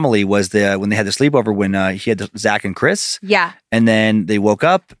one anomaly was when they had the sleepover when he had Zach and Chris. Yeah. And then they woke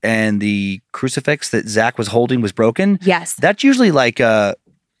up and the crucifix that Zach was holding was broken. Yes. That's usually like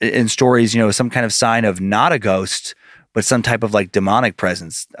in stories, some kind of sign of not a ghost, but some type of like demonic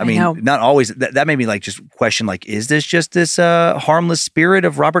presence. I mean, not always. That made me like just question like, is this just this harmless spirit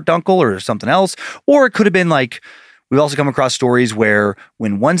of Robert Dunkel or something else? Or it could have been like, we've also come across stories where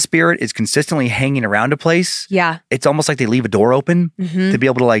when one spirit is consistently hanging around a place, it's almost like they leave a door open to be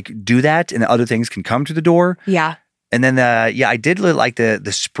able to like do that, and the other things can come to the door. Yeah. And then I did like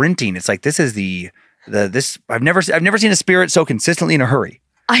the sprinting. It's like this is this I've never seen a spirit so consistently in a hurry.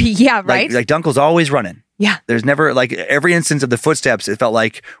 Yeah, right. Like Dunkel's always running. Yeah. There's never like every instance of the footsteps. It felt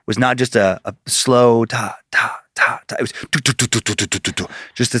like was not just a slow ta ta ta ta. It was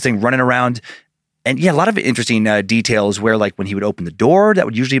just this thing running around. And a lot of interesting details where like when he would open the door, that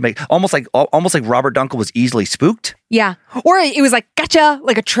would usually make almost like Robert Dunkel was easily spooked. Yeah. Or it was like, gotcha,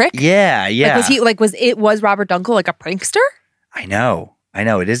 like a trick. Yeah. Like was Robert Dunkel like a prankster? I know.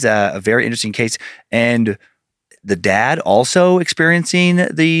 It is a very interesting case. And the dad also experiencing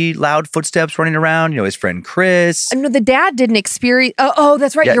the loud footsteps running around, his friend Chris. No, the dad didn't experience. Oh,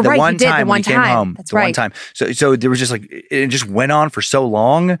 that's right. You're right. He did the one time. Came home, that's right. One time. So there was just like, it just went on for so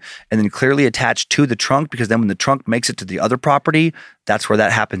long and then clearly attached to the trunk, because then when the trunk makes it to the other property, that's where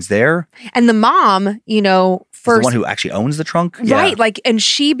that happens there. And the mom, first. The one who actually owns the trunk. Right. Like, and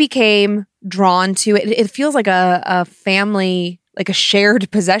she became drawn to it. It feels like a family, like a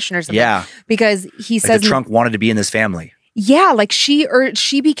shared possession or something. Yeah. Because he says the trunk wanted to be in this family. Yeah. Like she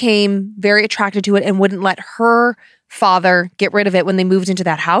became very attracted to it and wouldn't let her father get rid of it when they moved into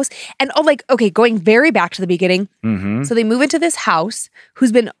that house. And going very back to the beginning. Mm-hmm. So they move into this house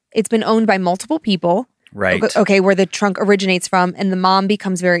it's been owned by multiple people. Right. Okay. Where the trunk originates from, and the mom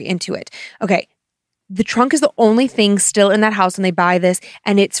becomes very into it. Okay. The trunk is the only thing still in that house when they buy this,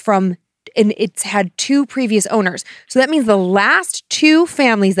 and it's had 2 previous owners. So that means the last 2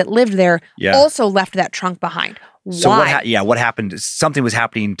 families that lived there also left that trunk behind. Why? So what happened? Something was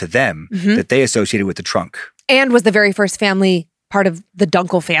happening to them that they associated with the trunk. And was the very first family part of the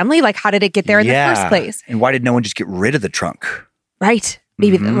Dunkel family? Like, how did it get there in the first place? And why did no one just get rid of the trunk? Right.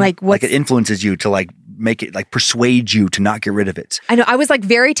 Maybe like it influences you to like make it like persuade you to not get rid of it. I know. I was like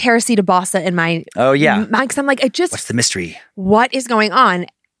very Teresita Bossa in my because I'm like, what's the mystery? What is going on?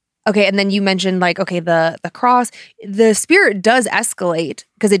 Okay, and then you mentioned like, the cross. The spirit does escalate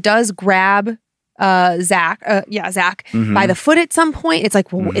because it does grab Zach by the foot at some point. It's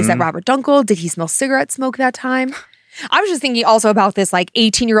like, well, is that Robert Dunkel? Did he smell cigarette smoke that time? I was just thinking also about this like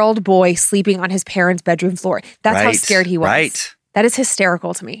 18-year-old boy sleeping on his parents' bedroom floor. That's how scared he was. Right. That is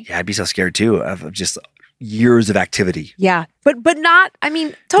hysterical to me. Yeah, I'd be so scared too of just years of activity. Yeah, but not,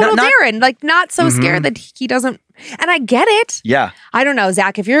 total Darren, like not so scared that he doesn't, and I get it. Yeah. I don't know,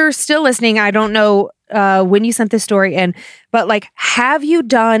 Zach, if you're still listening, I don't know when you sent this story in, but like, have you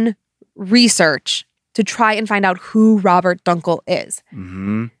done research to try and find out who Robert Dunkel is.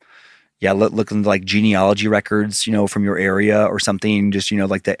 Mm-hmm. Yeah, look into like genealogy records, from your area or something. Just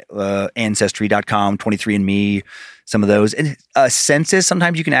like the Ancestry.com, 23andMe, some of those. And census.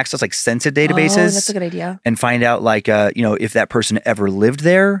 Sometimes you can access like census databases. Oh, that's a good idea. And find out like if that person ever lived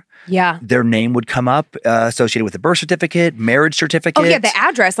there. Yeah, their name would come up associated with a birth certificate, marriage certificate. Oh yeah, the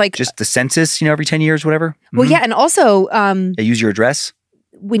address, like just the census. Every 10 years, whatever. Well, yeah, and also they use your address.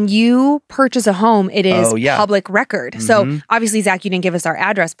 When you purchase a home, it is public record. Mm-hmm. So obviously, Zach, you didn't give us our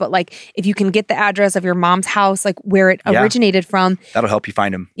address, but like if you can get the address of your mom's house, like where it originated from. That'll help you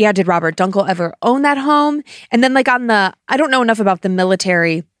find him. Yeah. Did Robert Dunkel ever own that home? And then like I don't know enough about the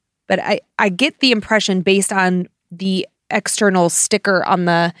military, but I get the impression based on the external sticker on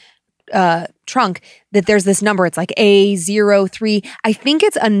the trunk that there's this number. It's like A03. I think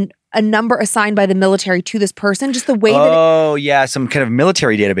it's a number assigned by the military to this person, just the way that some kind of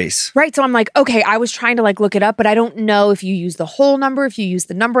military database. Right. So I'm like, okay, I was trying to like look it up, but I don't know if you use the whole number, if you use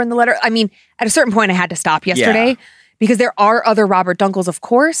the number in the letter. I mean, at a certain point I had to stop yesterday because there are other Robert Dunkels, of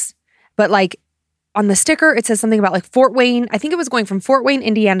course, but like on the sticker, it says something about like Fort Wayne. I think it was going from Fort Wayne,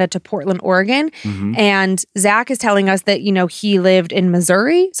 Indiana to Portland, Oregon. Mm-hmm. And Zach is telling us that, he lived in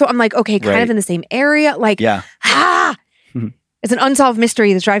Missouri. So I'm like, okay, kind of in the same area. Like, it's an unsolved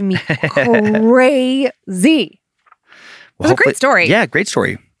mystery that's driving me crazy. It was a great story. Yeah, great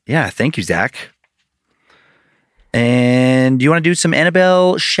story. Yeah, thank you, Zach. And do you want to do some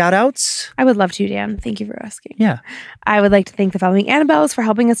Annabelle shout-outs? I would love to, Dan. Thank you for asking. Yeah. I would like to thank the following Annabelles for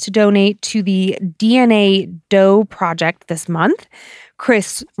helping us to donate to the DNA Doe Project this month.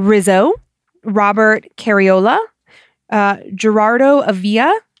 Chris Rizzo, Robert Cariola, Gerardo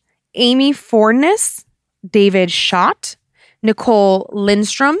Avia, Amy Fornes, David Schott, Nicole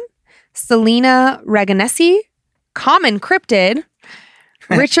Lindstrom, Selena Reganesi, Common Cryptid,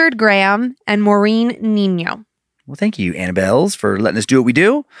 Richard Graham, and Maureen Nino. Well, thank you, Annabelles, for letting us do what we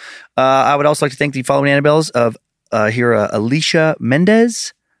do. I would also like to thank the following Annabelles of Alicia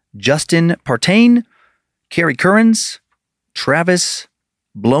Mendez, Justin Partain, Carrie Currens, Travis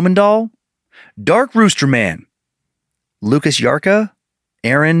Blomendahl, Dark Rooster Man, Lucas Yarka,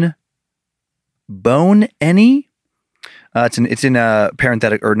 Aaron Bone Enny. It's in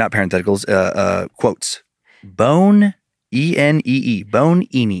parenthetical or not parentheticals, quotes. Bone E-N-E-E. Bone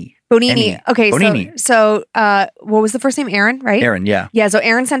Enny. Bonini. Okay, Bonini. So what was the first name? Aaron, right? Aaron, yeah. Yeah, so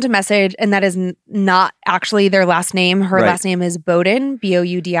Aaron sent a message, and that is not actually their last name. Her last name is Bowden,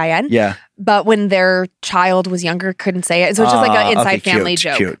 B-O-U-D-I-N. Yeah. But when their child was younger, couldn't say it. So it's just like an inside family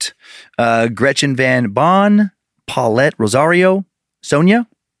joke. Cute. Gretchen Van Bon, Paulette Rosario, Sonia,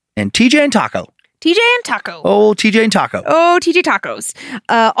 and TJ and Taco. TJ and Taco. Oh, TJ and Taco. Oh, TJ Tacos.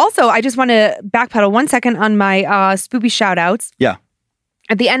 Also, I just want to backpedal 1 second on my spoopy shout outs. Yeah.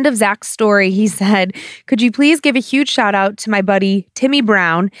 At the end of Zach's story, he said, could you please give a huge shout out to my buddy Timmy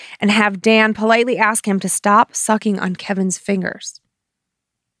Brown and have Dan politely ask him to stop sucking on Kevin's fingers?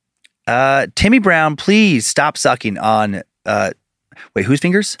 Timmy Brown, please stop sucking on, wait, whose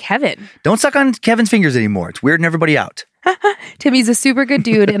fingers? Kevin. Don't suck on Kevin's fingers anymore. It's weirding everybody out. Timmy's a super good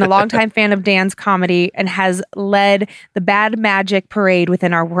dude and a longtime fan of Dan's comedy and has led the Bad Magic Parade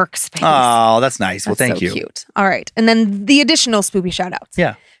within our workspace. Oh, that's nice. Well, thank you. Cute. All right. And then the additional spoopy shout outs.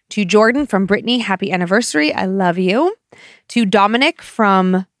 Yeah. To Jordan from Brittany, happy anniversary. I love you. To Dominic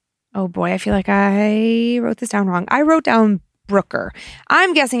from, oh boy, I feel like I wrote this down wrong. I wrote down Brooker.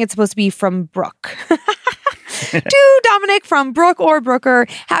 I'm guessing it's supposed to be from Brooke. To Dominic from Brooke or Brooker,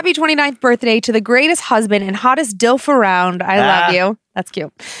 happy 29th birthday to the greatest husband and hottest dilf around. I love you. That's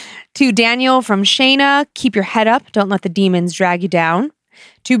cute. To Daniel from Shayna, keep your head up. Don't let the demons drag you down.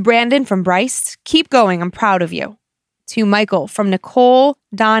 To Brandon from Bryce, keep going. I'm proud of you. To Michael from Nicole,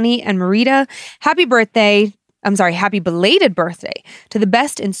 Donnie, and Marita, happy belated birthday to the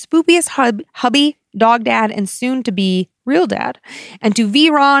best and spoopiest hubby, dog dad, and soon to be real dad. And to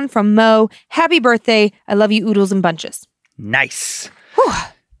V-Ron from Mo, happy birthday. I love you, oodles and bunches. Nice. Whew.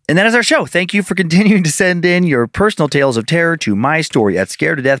 And that is our show. Thank you for continuing to send in your personal tales of terror to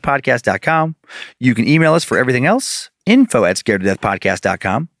mystory@scaredtodeathpodcast.com. You can email us for everything else,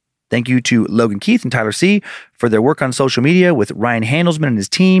 info@scaredtodeathpodcast.com. Thank you to Logan Keith and Tyler C. for their work on social media with Ryan Handelsman and his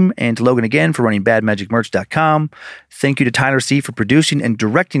team, and to Logan again for running badmagicmerch.com. Thank you to Tyler C. for producing and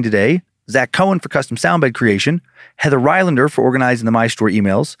directing today, Zach Cohen for custom soundbed creation, Heather Rylander for organizing the My Story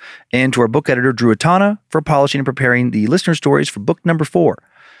emails, and to our book editor, Drew Atana, for polishing and preparing the listener stories for book number 4.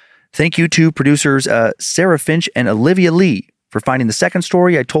 Thank you to producers Sarah Finch and Olivia Lee for finding the second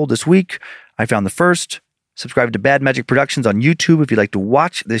story I told this week. I found the first. Subscribe to Bad Magic Productions on YouTube if you'd like to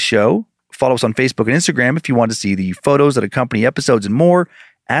watch this show. Follow us on Facebook and Instagram if you want to see the photos that accompany episodes and more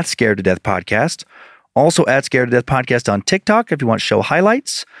at Scared to Death Podcast. Also at Scared to Death Podcast on TikTok if you want show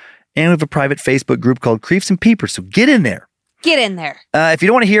highlights. And we have a private Facebook group called Creeps and Peepers, so get in there. Get in there. If you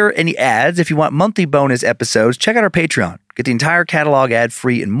don't want to hear any ads, if you want monthly bonus episodes, check out our Patreon. Get the entire catalog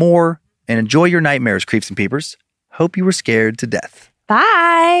ad-free and more. And enjoy your nightmares, Creeps and Peepers. Hope you were scared to death.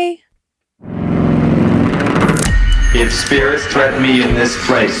 Bye. If spirits threaten me in this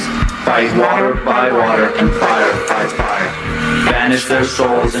place, fight water by water and fire by fire. Banish their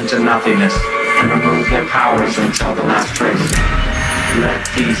souls into nothingness and remove their powers until the last trace. Let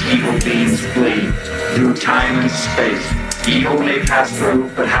these evil beings flee through time and space. Evil may pass through,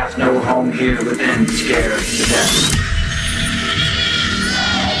 but hath no home here within, scared to death.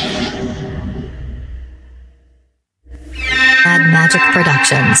 Mad Magic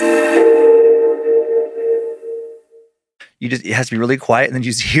Productions. It has to be really quiet, and then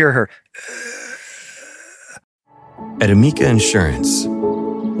you just hear her. At Amica Insurance,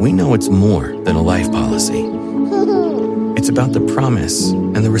 we know it's more than a life policy. It's about the promise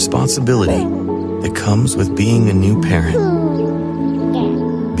and the responsibility that comes with being a new parent.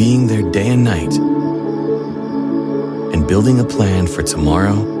 Being there day and night. And building a plan for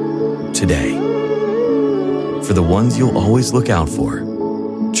tomorrow, today. For the ones you'll always look out for,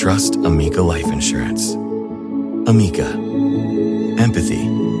 trust Amica Life Insurance. Amica. Empathy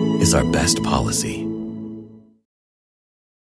is our best policy.